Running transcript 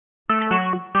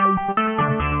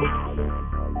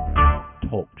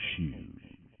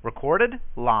Shoes. Recorded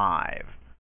live.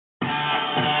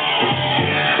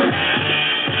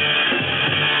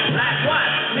 Like what?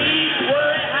 Me,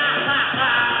 worry, ha, ha,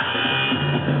 ha.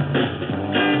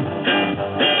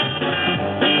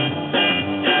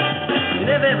 You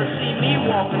never ever see me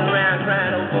walking around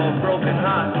crying over a broken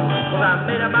heart. Cause I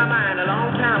made up my mind a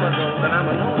long time ago that I'm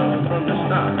a loner from the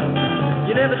start.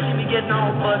 You never see me getting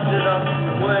all busted up,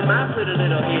 worrying my pretty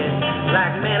little head.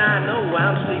 Like, man, I know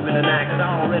I'm sleeping tonight cause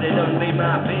I already done made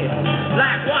my bed.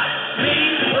 Like what? Me,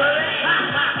 worry, ha,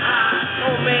 ha, ha.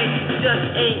 Oh man, you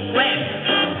just ain't wet.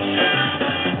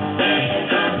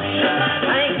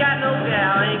 I ain't got no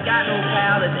gal, I ain't got no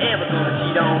pal that's ever gonna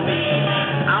cheat on me.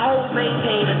 I always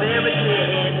maintain a very clear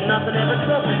head, nothing ever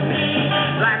troubles me.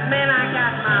 Like, man, I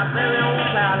got my very own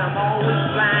cloud, I'm always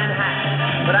flying high.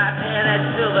 But I tear that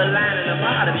silver lining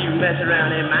apart if you mess around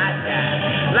in my sky.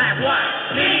 Like what?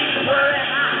 Me, worry,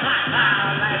 ha, ha,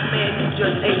 ha. Like, man, you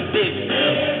just ain't busy.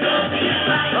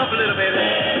 Up a little bit,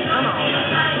 come on.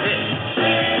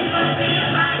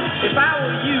 If I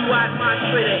were you, I'd march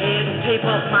straight ahead and tape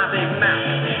up my big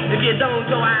mouth. If you don't,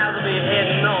 your eyes will be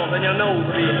heading north and your nose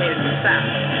will be heading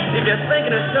south. If you're thinking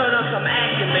of stirring up some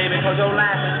action, baby, because your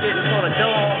life is getting sort of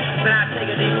dull, then I'll take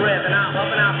a deep breath and I'll huff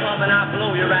and I'll puff and I'll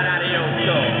blow you right out of your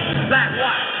skull. Like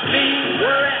what? Me,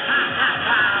 worry, ha, ha,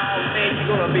 ha. Oh, man, you're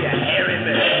gonna be a hairy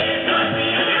man.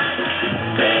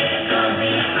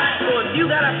 So if you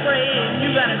gotta pray and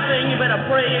you gotta sing, you better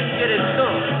pray and get it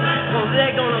sung. Cause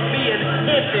there's gonna be an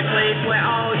empty place where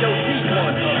all your teeth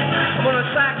wanna come. I'm gonna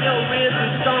sock your ribs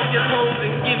and stomp your toes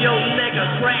and give your neck a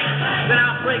crack. Then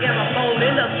I'll break every bone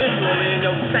individually in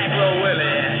your sacro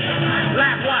willy.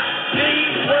 Like what? Me,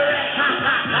 worry, ha,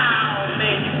 ha, ha. Oh,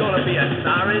 man, you're gonna be a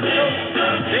sorry joke.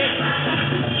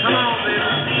 Come on,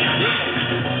 baby.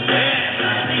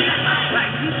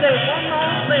 Like you say one more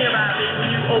thing about me when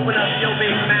you open up your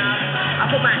big mouth. I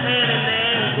put my hand in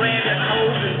there and grab your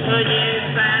toes and turn you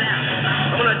inside out.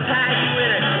 I'm gonna tie you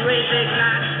in a great big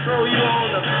knot, throw you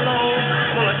on the floor.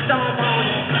 I'm gonna stomp on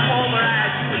you,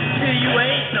 pulverize you until you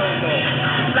ain't no more.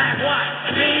 Like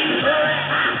what? Me, worry,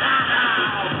 ha, ha, ha.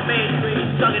 Oh, man, you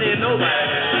ain't sucking in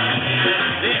nobody.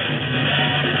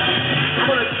 I'm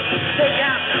gonna take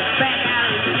out the back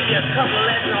alley and give you a couple of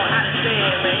lessons on how to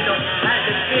stand, man. You know, how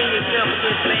to defend yourself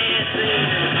against bad things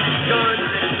and guns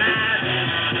and knives and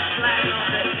sliding off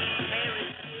that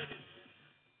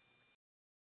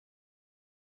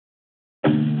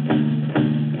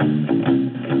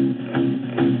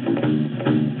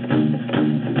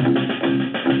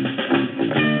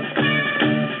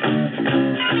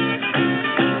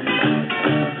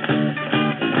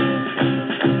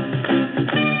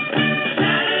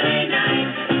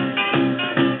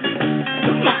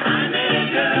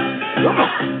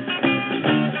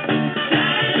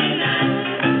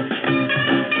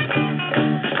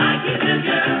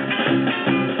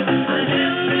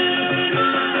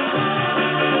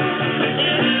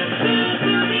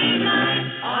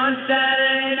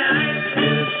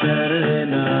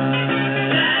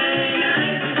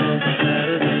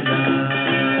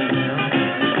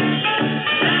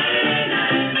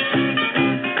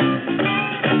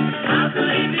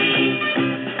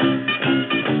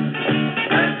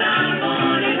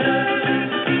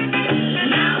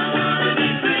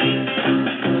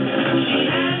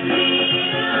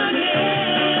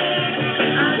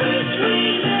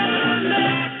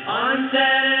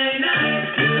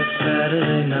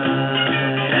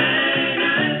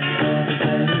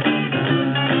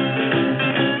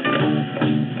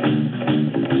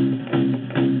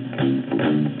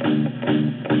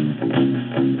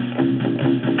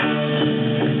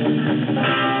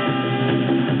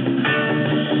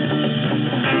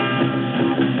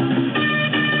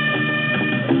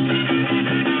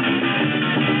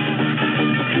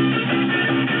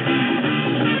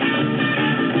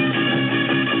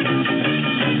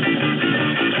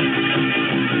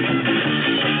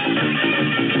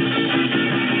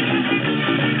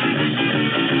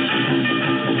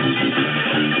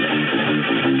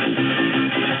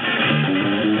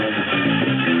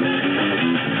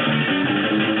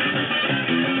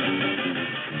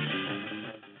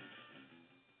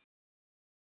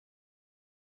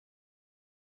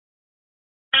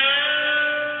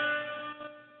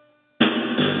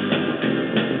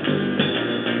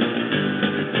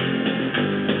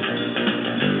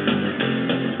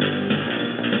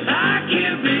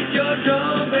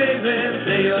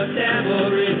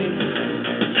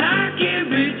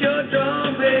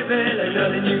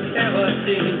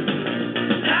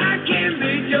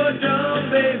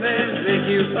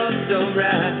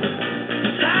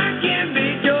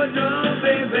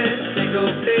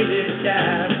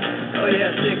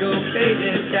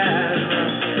this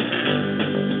time.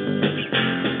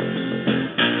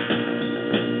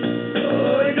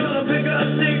 Oh, you're gonna pick up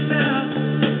sticks now.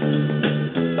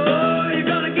 Oh, you're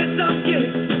gonna get some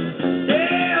kicks.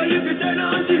 Yeah, you can turn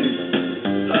on juice.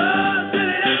 Oh,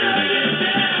 silly, that's all you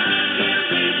say. I can't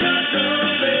beat your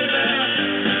drum, baby.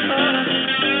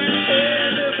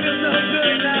 Yeah, it feels so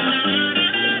good now.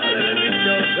 Oh, let me beat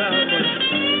your drum.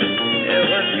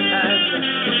 Yeah, one time.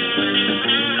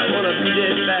 I wanna beat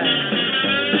it back.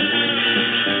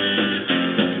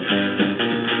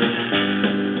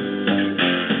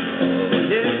 Oh,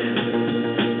 yeah.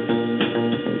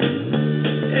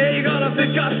 Hey, you're gonna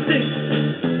pick up sticks.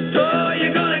 Oh,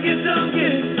 you're gonna get some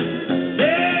kicks.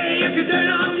 Yeah, you can turn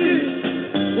on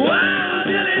music. Wow,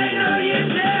 Billy, they know you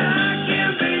say I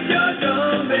can beat your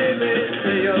drum, baby.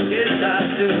 Play your guitar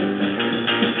too.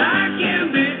 I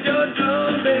can beat your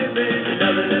drum, baby.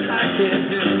 Nothing that I can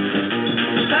do.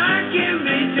 I can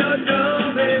beat your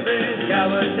drum, baby.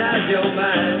 Galvanize your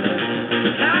mind.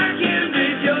 I can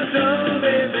beat your drum,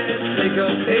 baby. Take a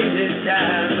crazy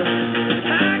time.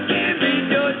 I can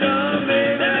beat your drum,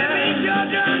 baby. Let me beat your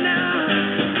drum now.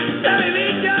 Let me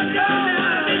beat your drum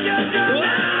now. Beat your drum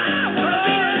now. I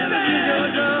wanna beat your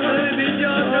drum. Let me beat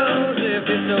your drum. If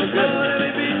it's so good. Let me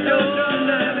beat your drum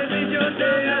now. Let me beat your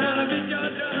drum now. I wanna beat your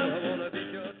drum. I wanna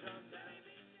beat your drum.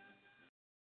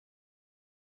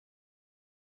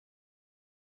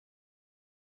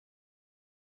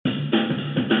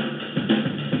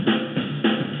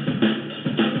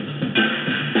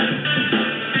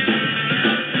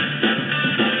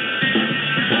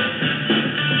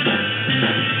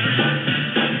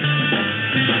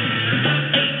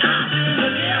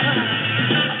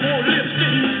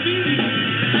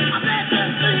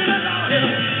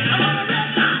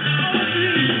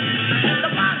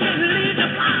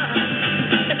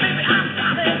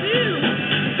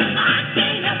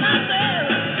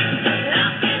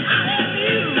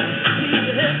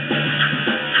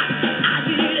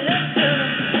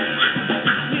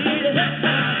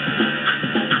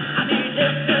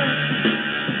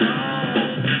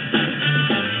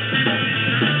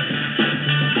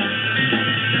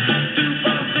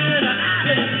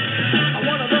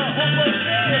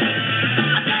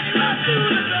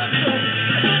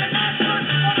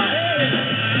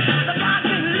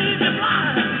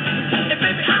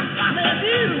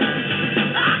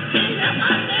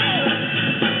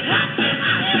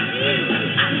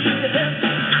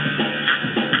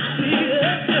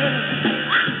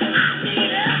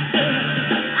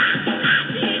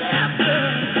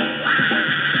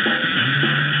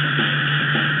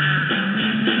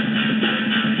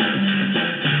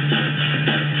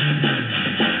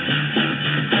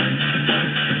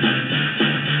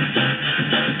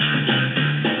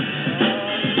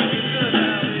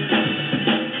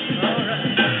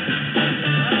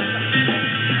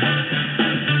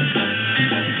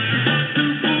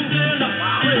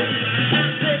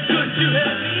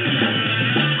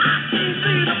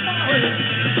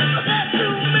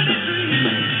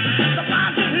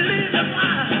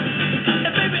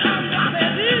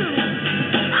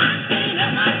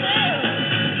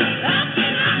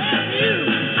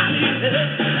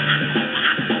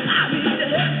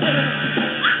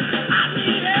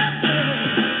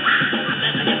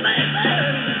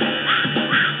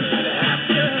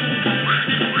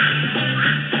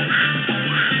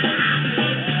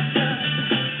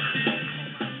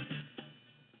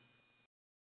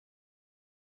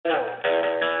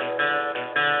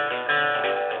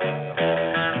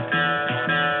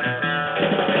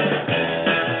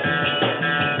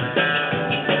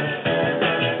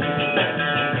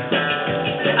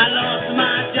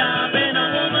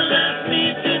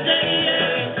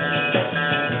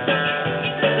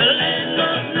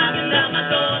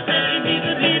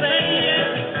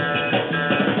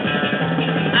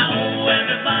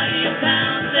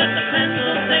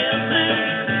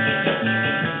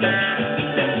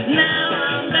 Now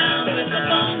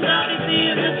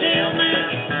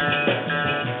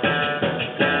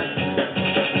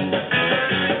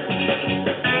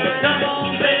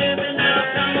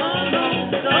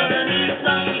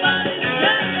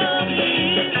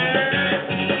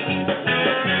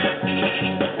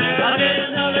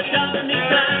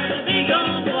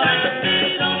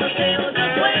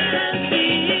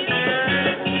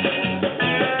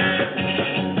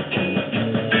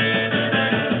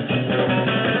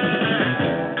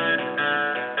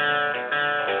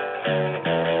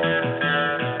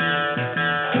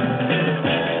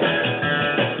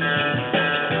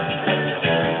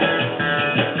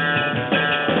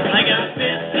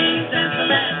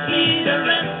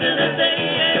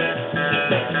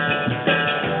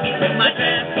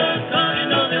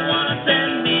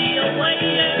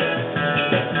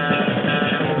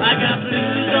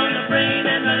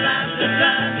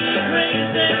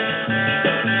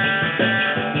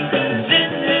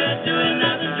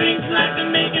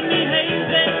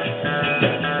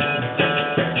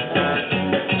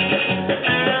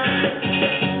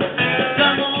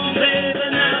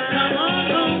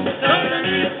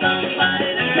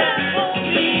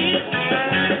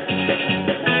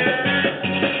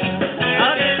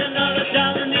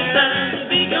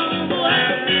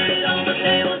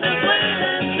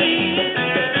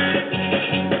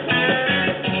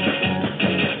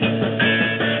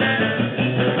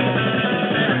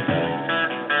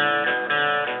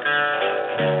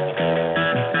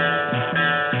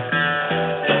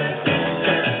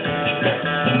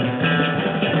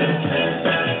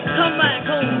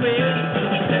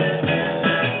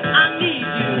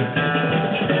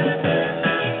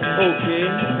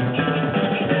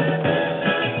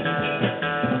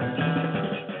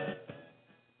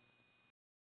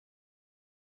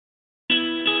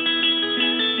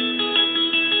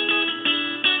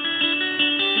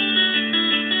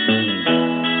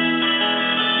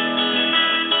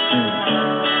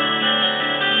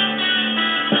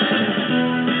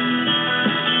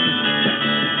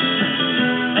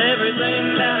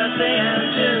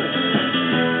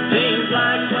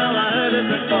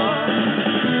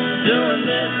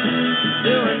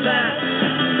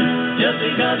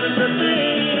the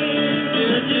thing to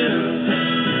do.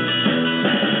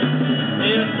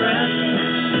 Impress,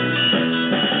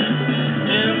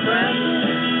 impress,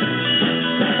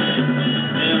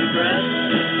 impress.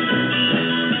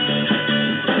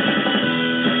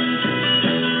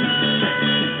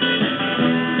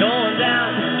 Going down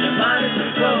to find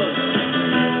some clothes.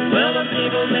 Well, the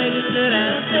people made me sit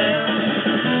and stare.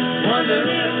 Wonder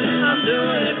if I'm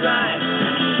doing it right.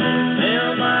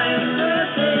 Am I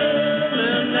impressing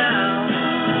them now?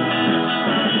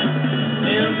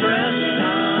 Impress,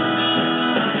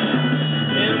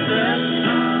 impress,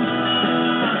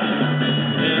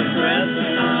 impress.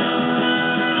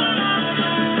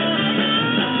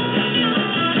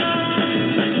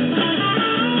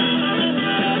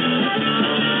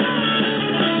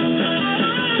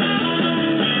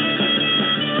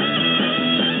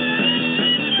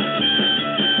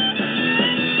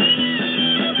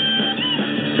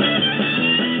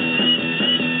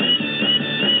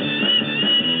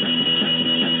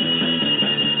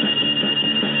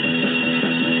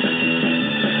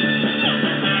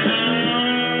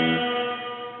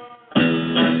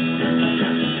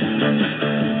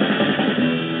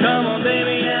 Come on,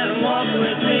 baby, and walk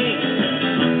with me.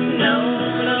 No,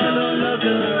 no, don't look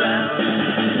around.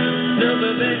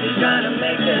 Super baby's trying to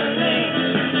make their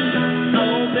name.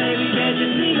 Oh, baby, can't you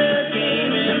see the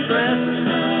game? Impress,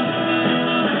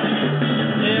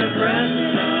 impress,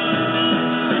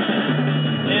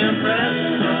 impress.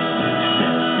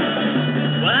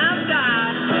 Well,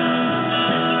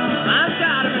 I'm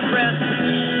tired of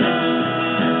impressing.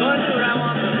 Going to do what I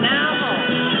want from now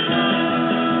on.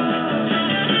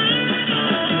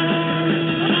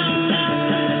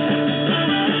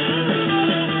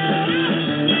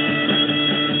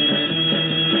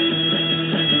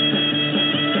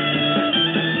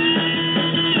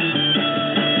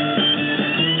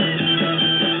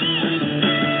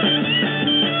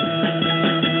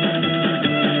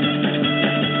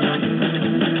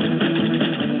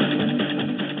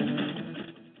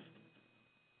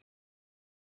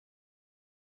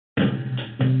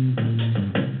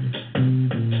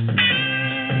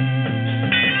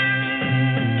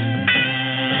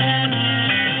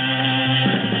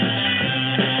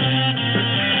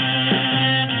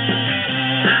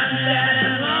 I'm sad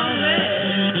and lonely.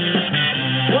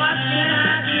 What can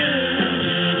I do?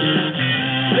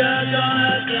 You're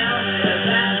gonna tell me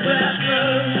that we're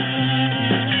through.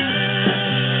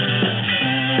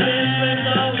 It's been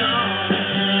so long,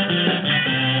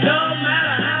 no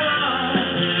matter how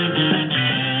long,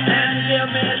 and give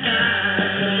me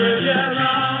time to prove you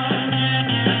wrong.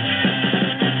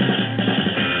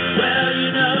 Well,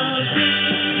 you know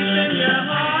deep in your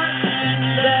heart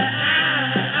that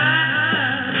I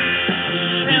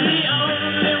am the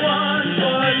only one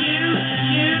for you.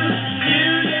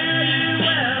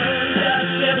 Well, just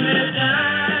give me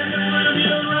time to prove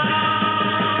you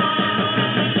wrong.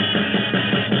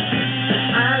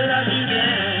 I love you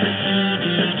then,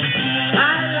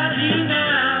 I love you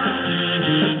now.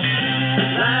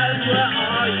 Lies were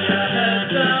all you heard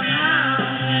somehow.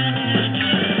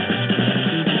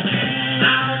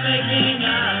 I'll make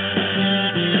enough.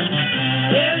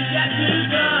 It's yet to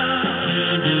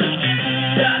come.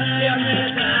 Just give me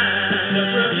time to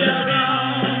prove you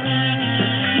wrong.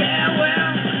 Yeah,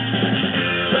 well,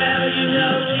 you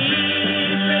know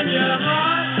deep in your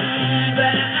heart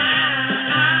that I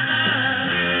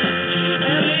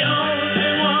am the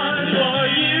only one for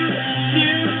you.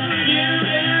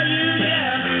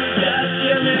 Yeah. Just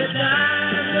give me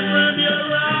time to prove you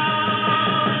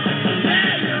wrong.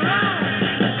 Yeah, you're wrong.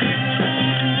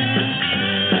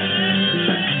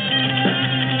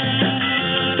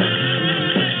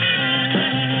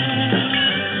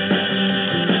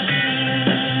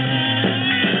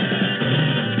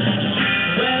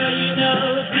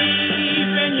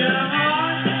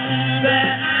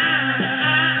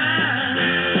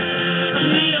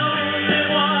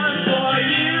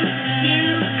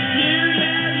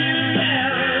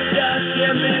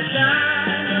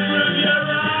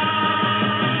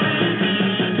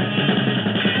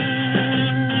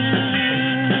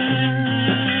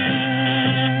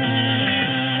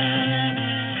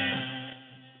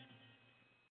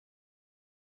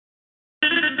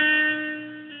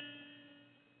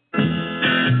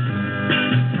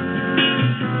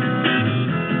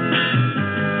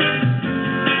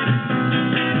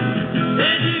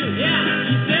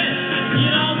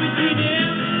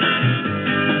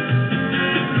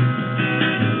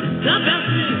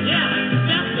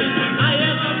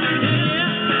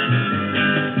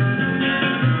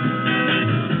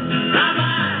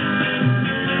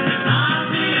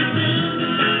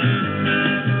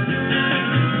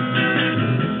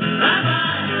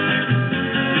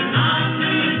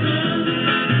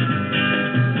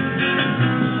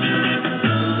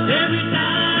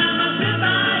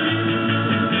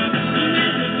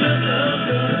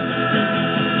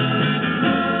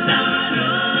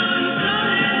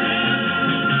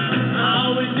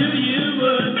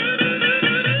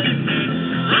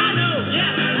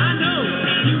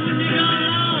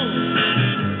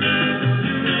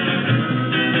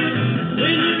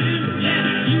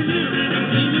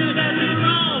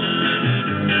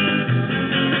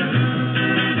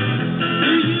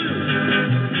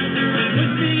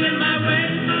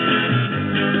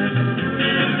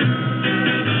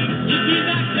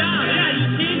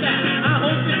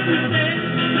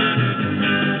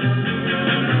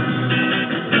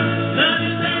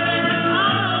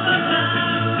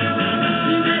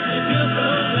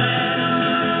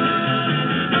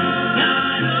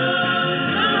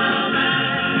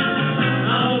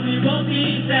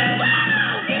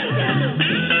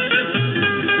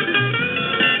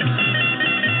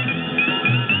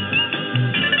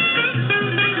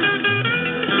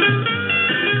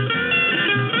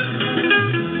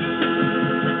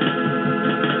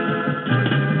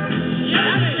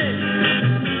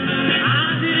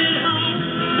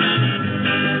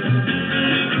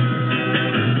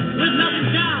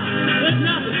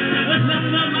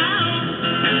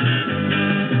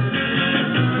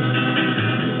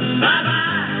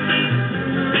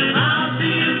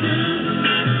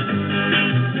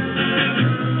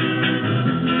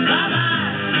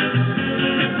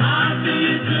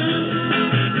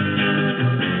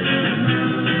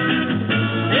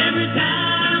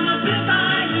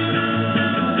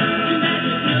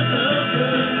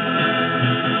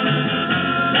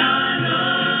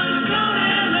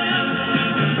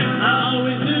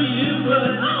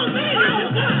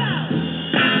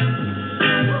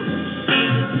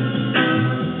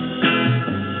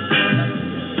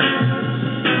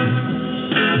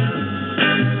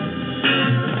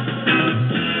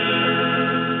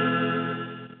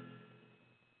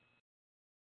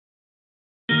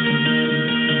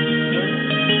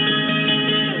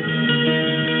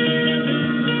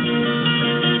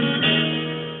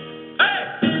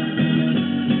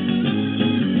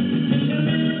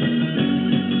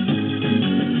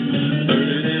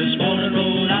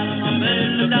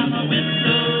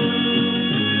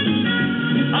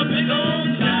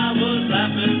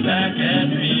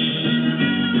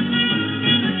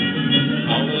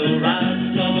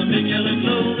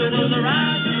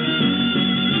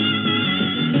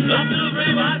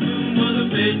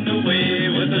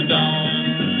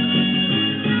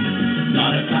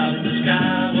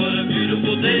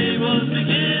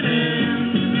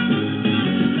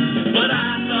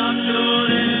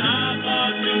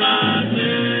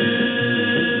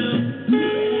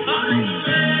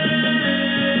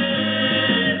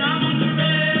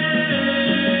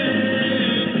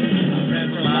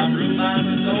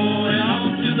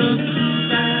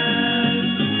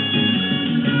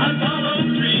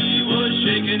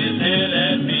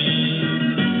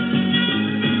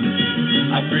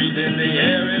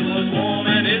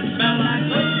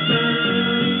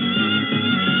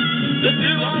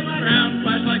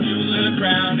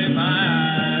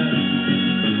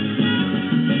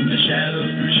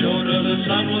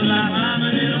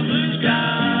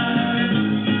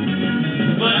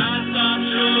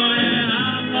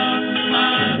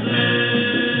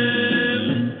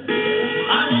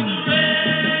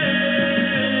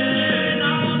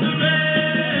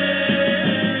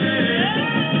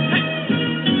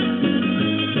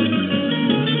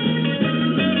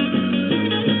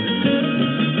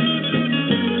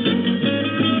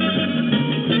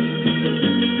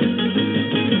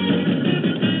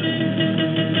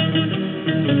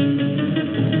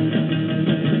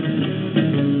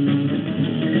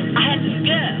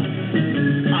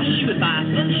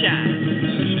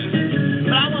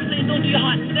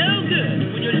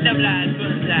 inside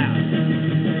burns out.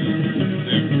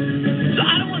 So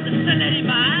I don't want the sunlight in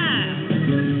my eyes,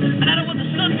 and I don't want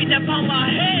the sun beat upon my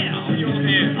hair.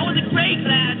 I want the gray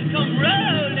clouds to come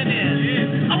rolling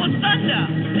in. I want thunder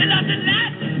and lots of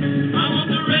lightning. I want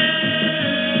the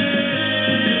rain.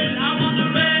 I want the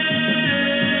rain.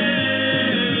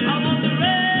 I want the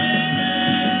rain.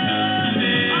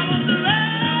 I want the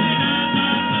rain.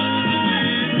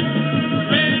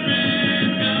 Rain, rain,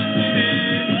 come to me.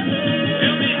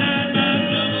 Help me hide my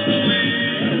troubles away.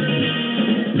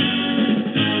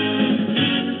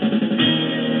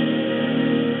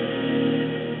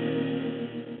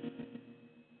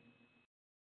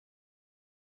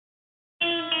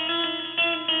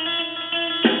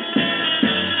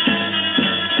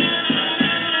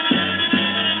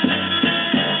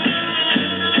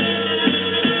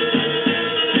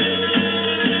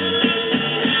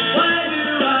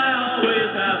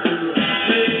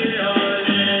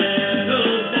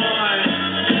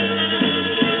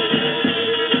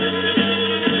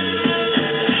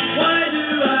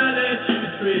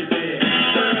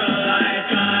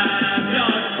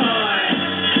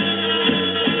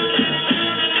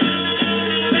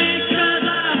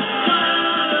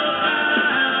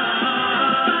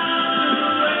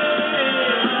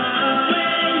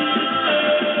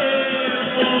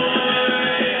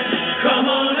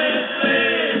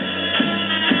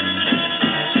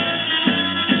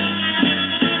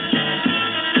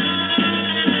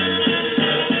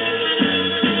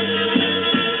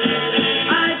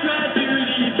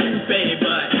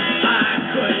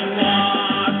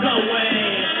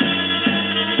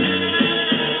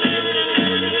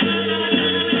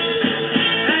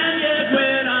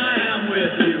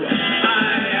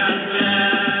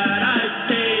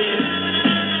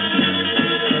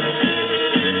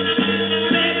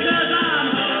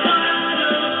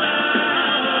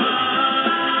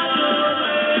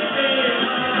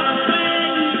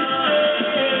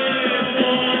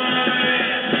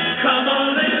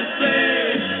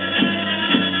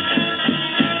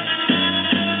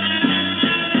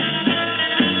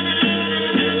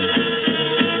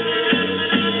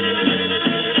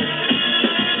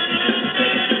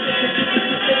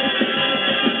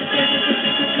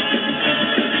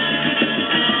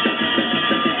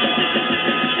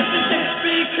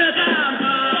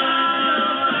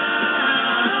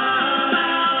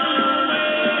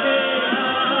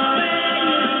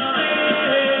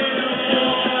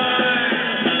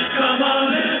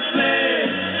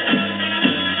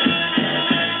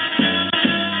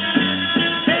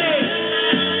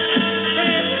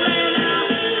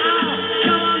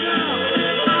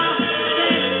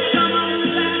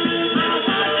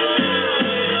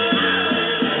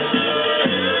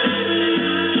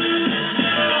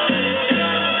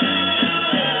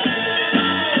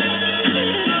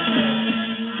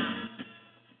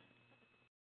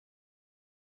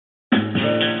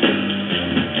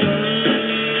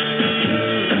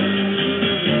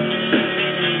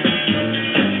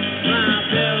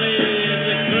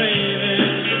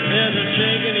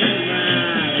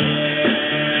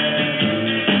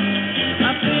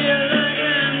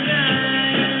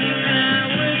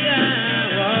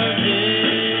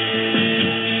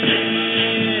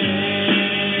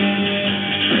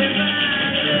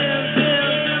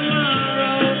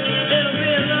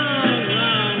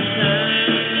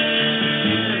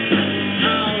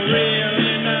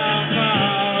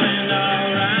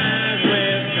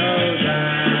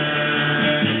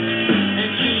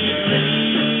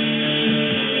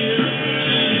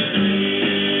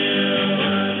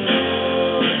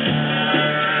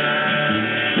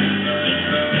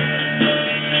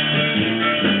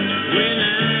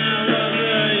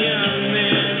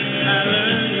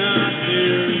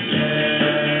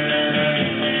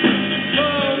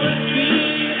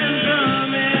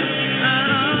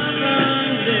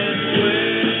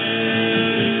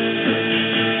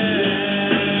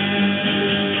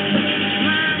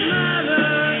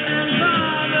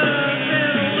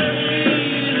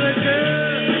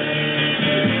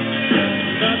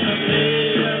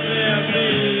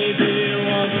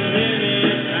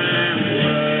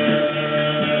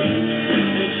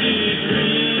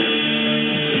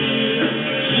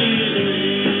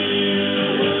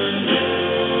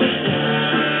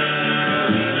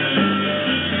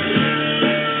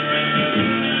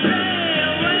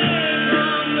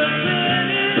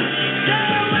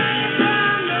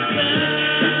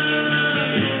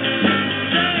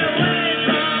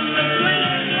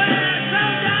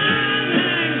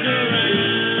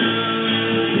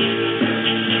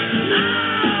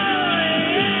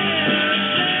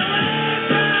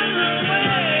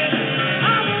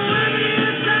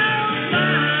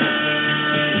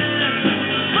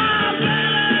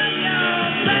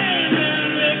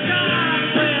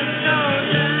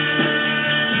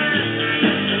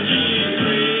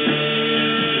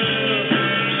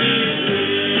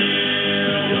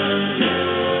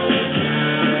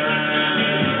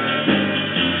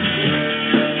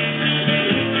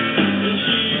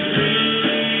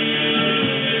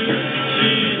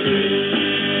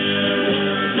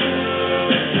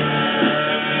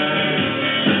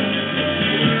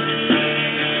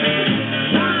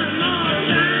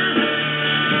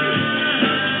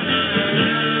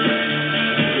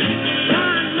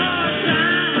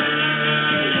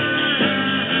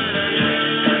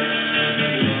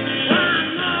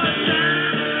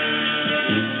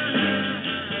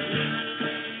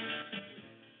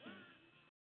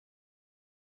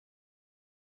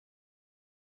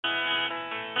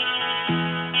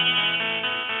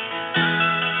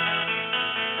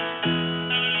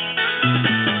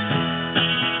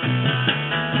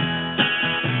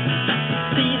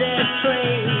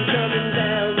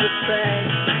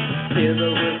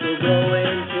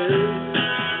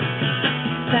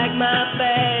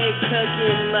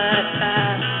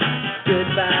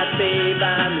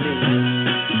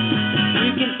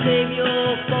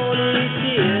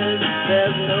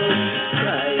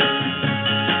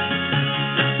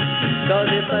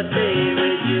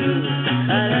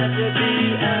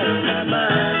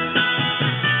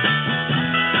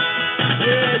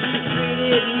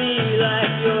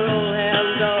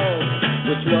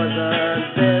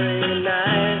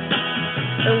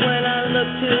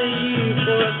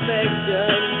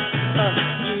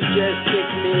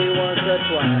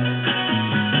 wife.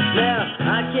 Now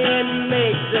I can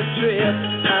make the trip,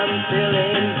 I'm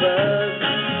feeling buzzed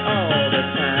all the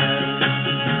time.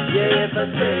 Yeah, if I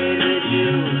stayed with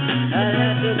you, I'd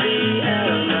have to be out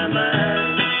of my mind.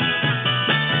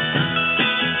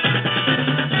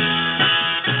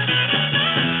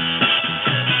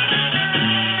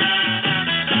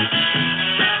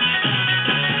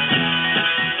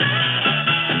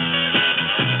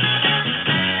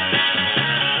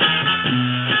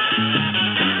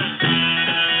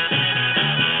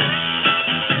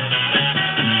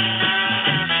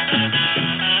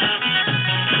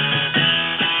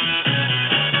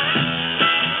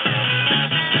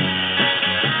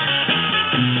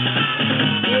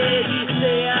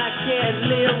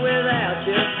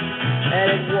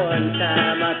 One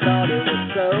time I thought it was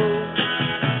so.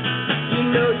 You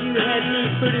know you had me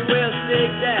pretty well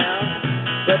staked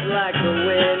out, but like the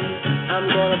wind, I'm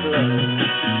gonna blow.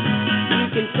 You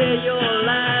can tell your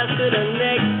lies to the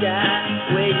next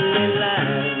guy waiting in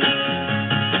line.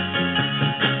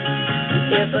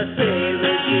 If I stayed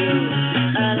with you,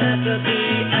 I'd have to be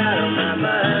out of my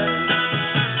mind.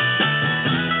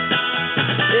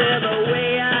 Yeah, the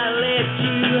way I let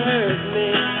you hurt me,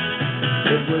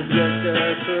 it was just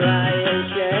a crying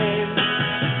shame.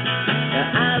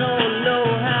 Now, I don't know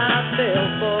how I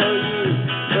felt for you,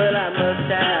 but I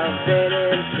must have been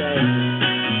insane.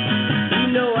 You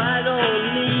know I don't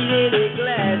need any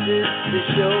glasses to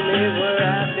show me where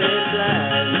I've been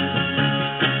blind.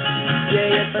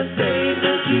 Yeah, if I stayed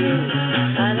with you,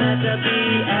 I'd have to be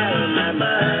out of my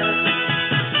mind.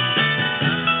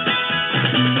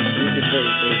 You can take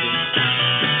it, baby.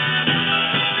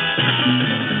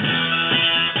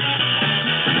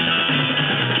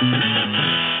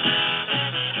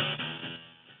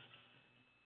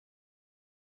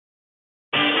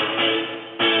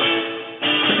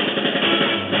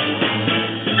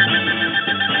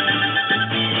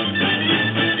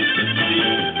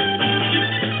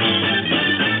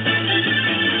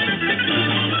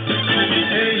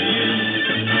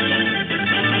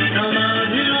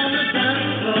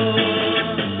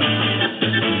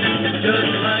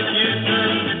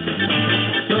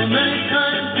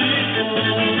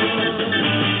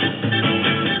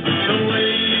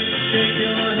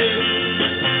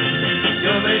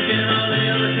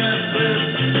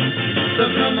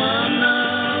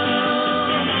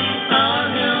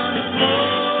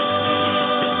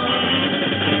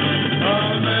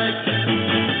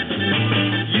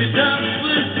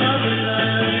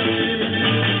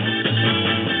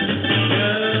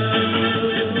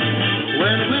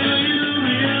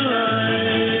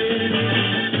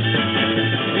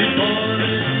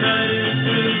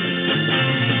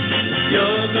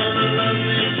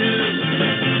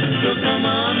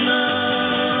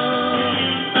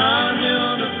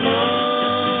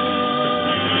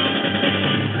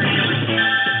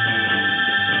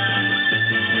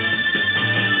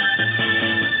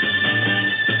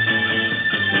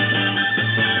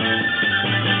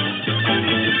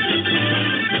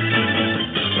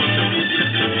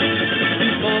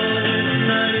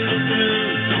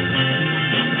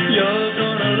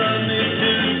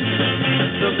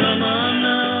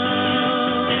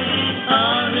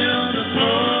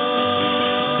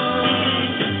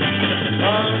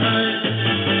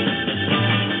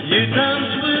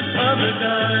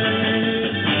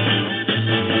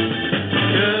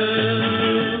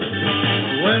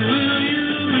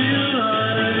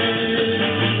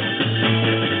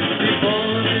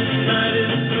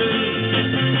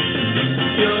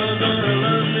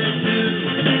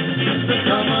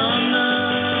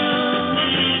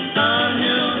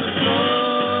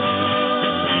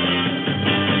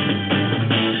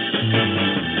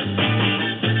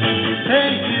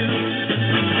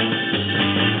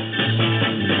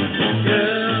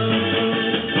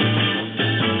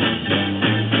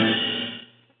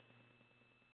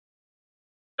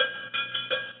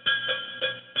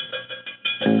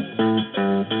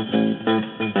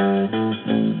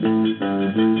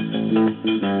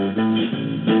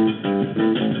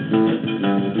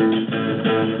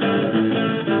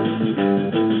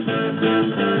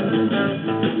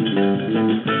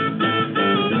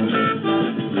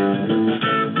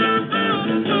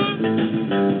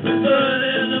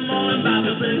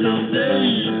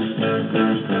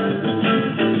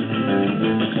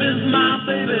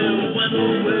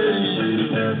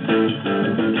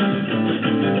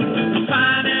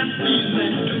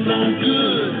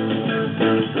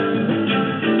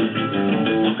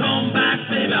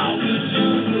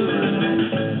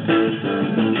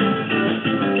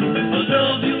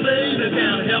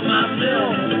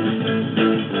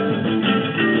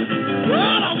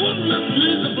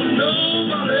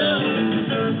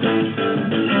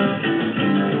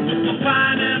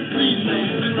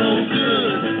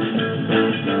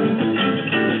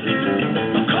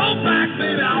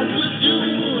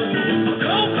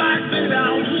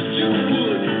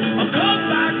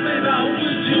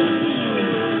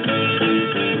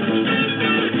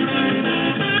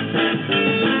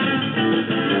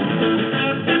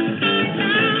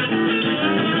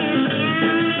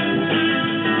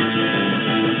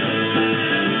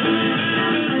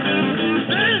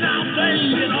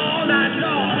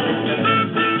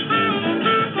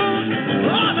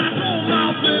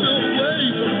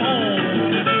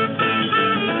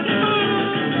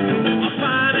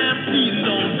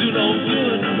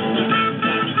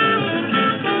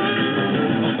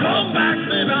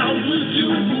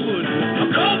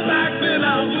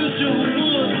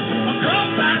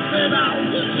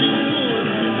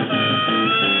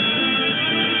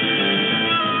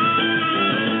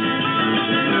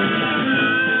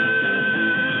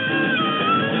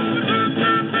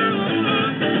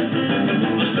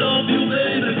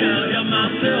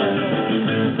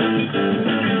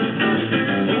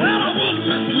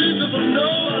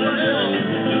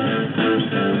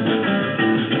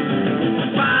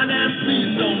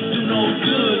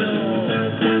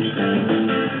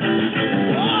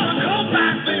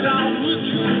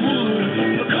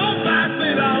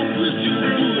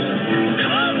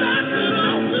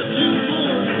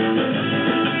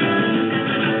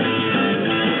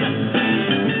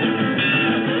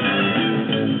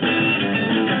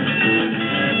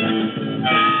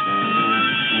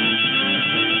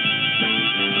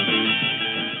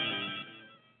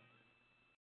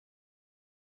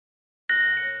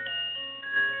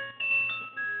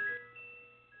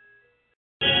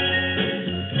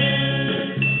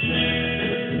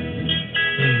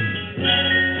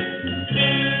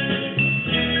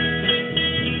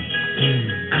 I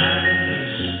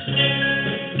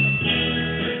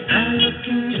look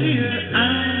into your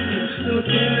eyes, little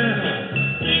girl,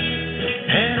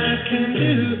 and I can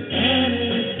do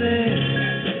anything.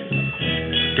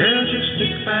 Girl, just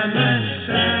stick by my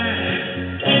side.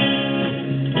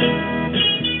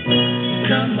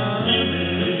 Come on,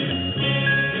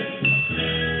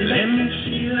 let me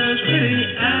see those pretty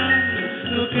eyes,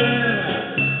 little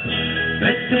girl.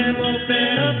 Let them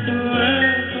open up the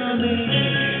world for me.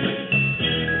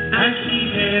 I see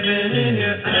heaven in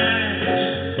your eyes.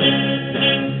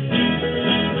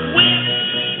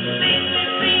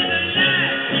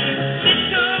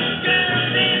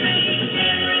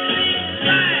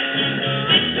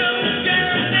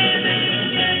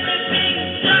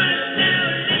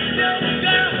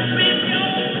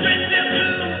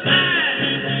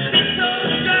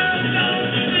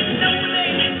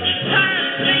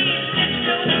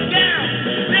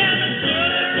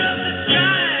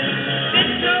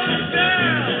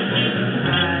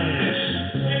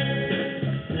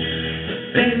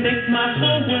 They make my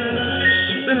whole world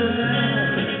spin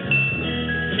around.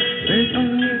 They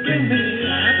only bring me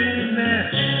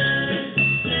happiness.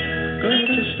 Going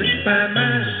to stick by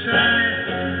my side.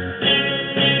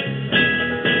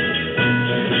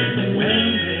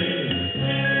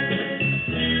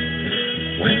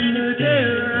 When the day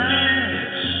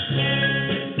arrives,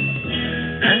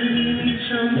 and you need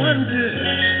someone to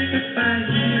stick it by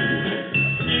you,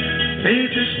 they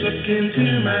just look into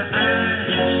my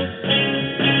eyes.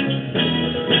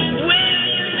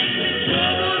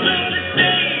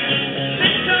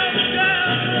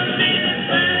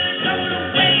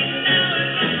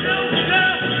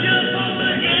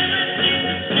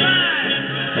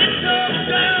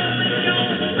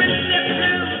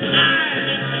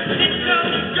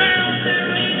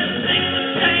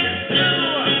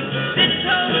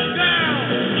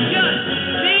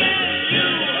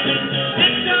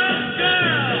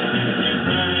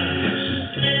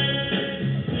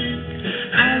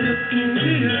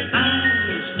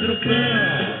 Little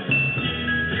girl,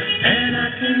 and I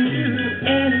can do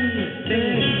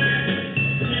anything.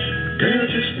 Girl,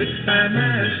 just stick by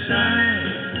my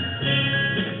side.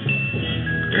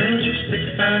 Girl, just stick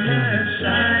by my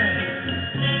side.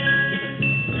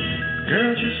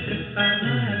 Girl, just stick by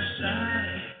my side.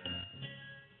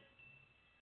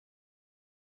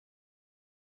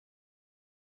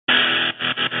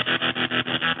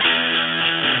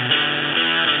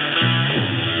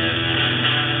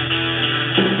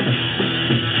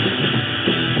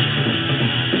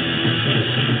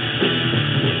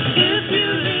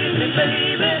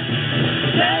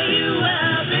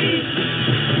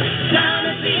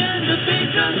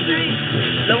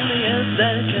 Lonely as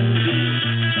that can be.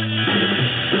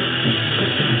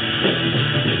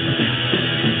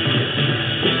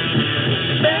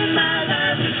 Spend my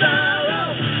life in sorrow,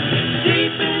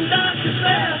 deep in dark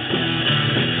despair,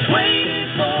 waiting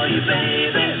for you,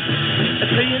 baby, and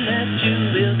praying that you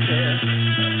will care.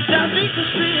 Down Beacon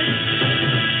Street,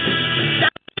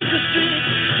 down Beacon Street,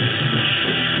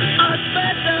 oh, it's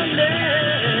bad down there.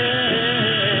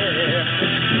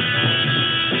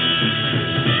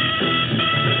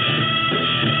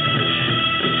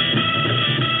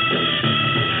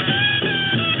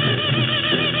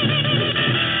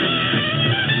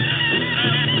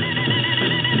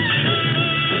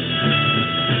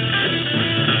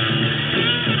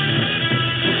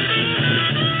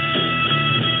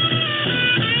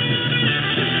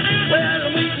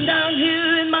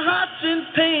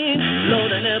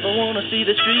 Lord, I never want to see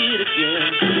the street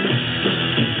again.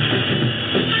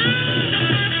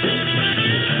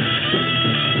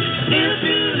 If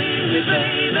you leave me,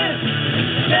 baby,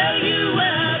 tell you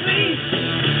where I'll be.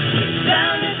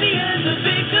 Down at the end of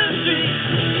Beacon Street,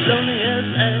 lonely as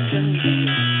I can be.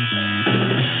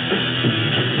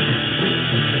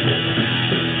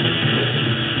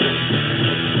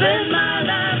 Spend my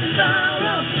life in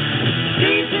sorrow,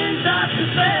 deep in dark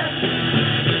despair,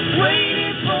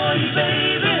 waiting for you,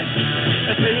 baby,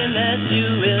 and praying that you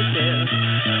will care.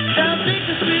 Down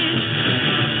Beacon Street,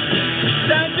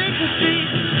 down Beacon Street,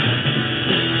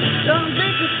 down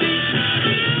Beacon Street,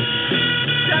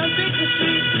 down Beacon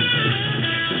Street,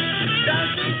 down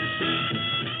Beacon Street.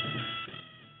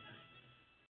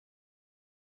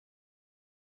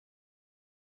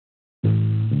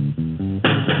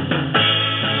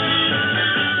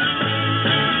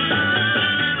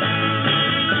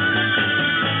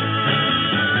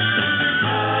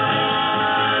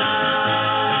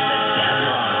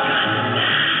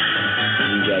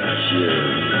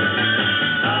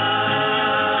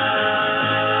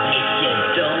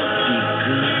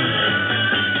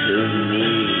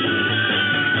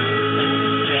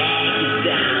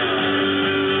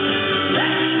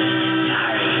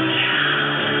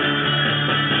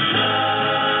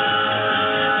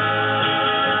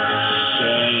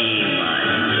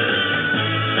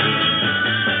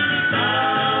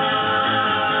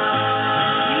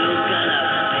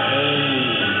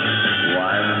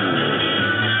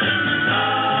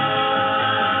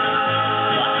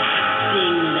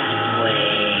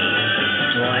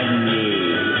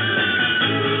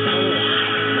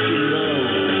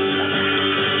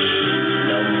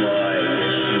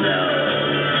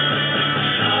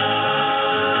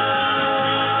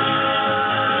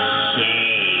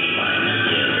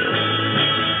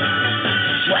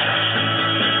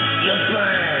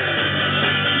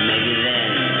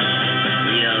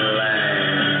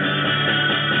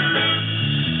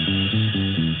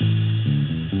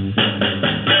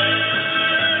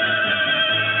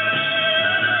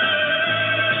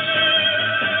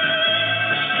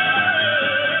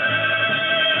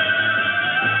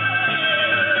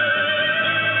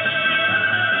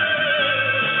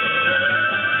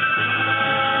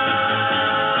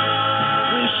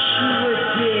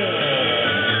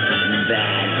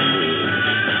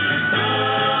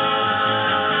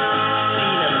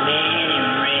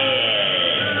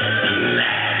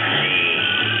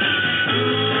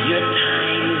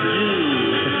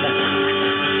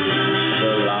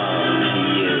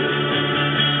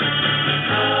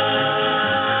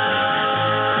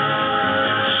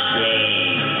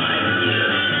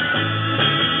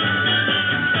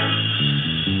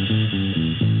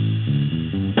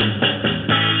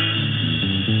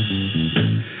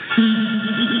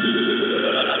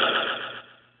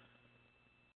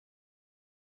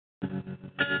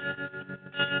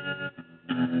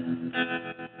 Look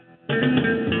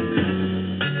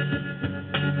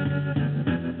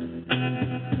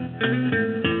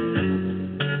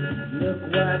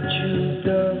what you've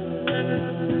done,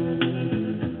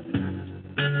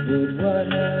 but what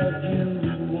have you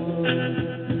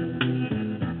won?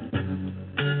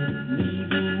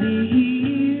 Leaving me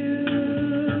here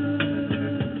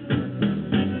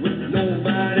with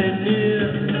nobody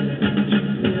near to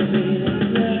feel me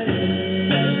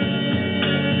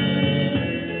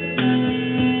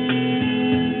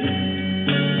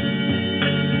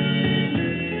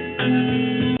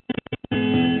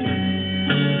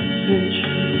since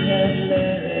you have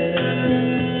left.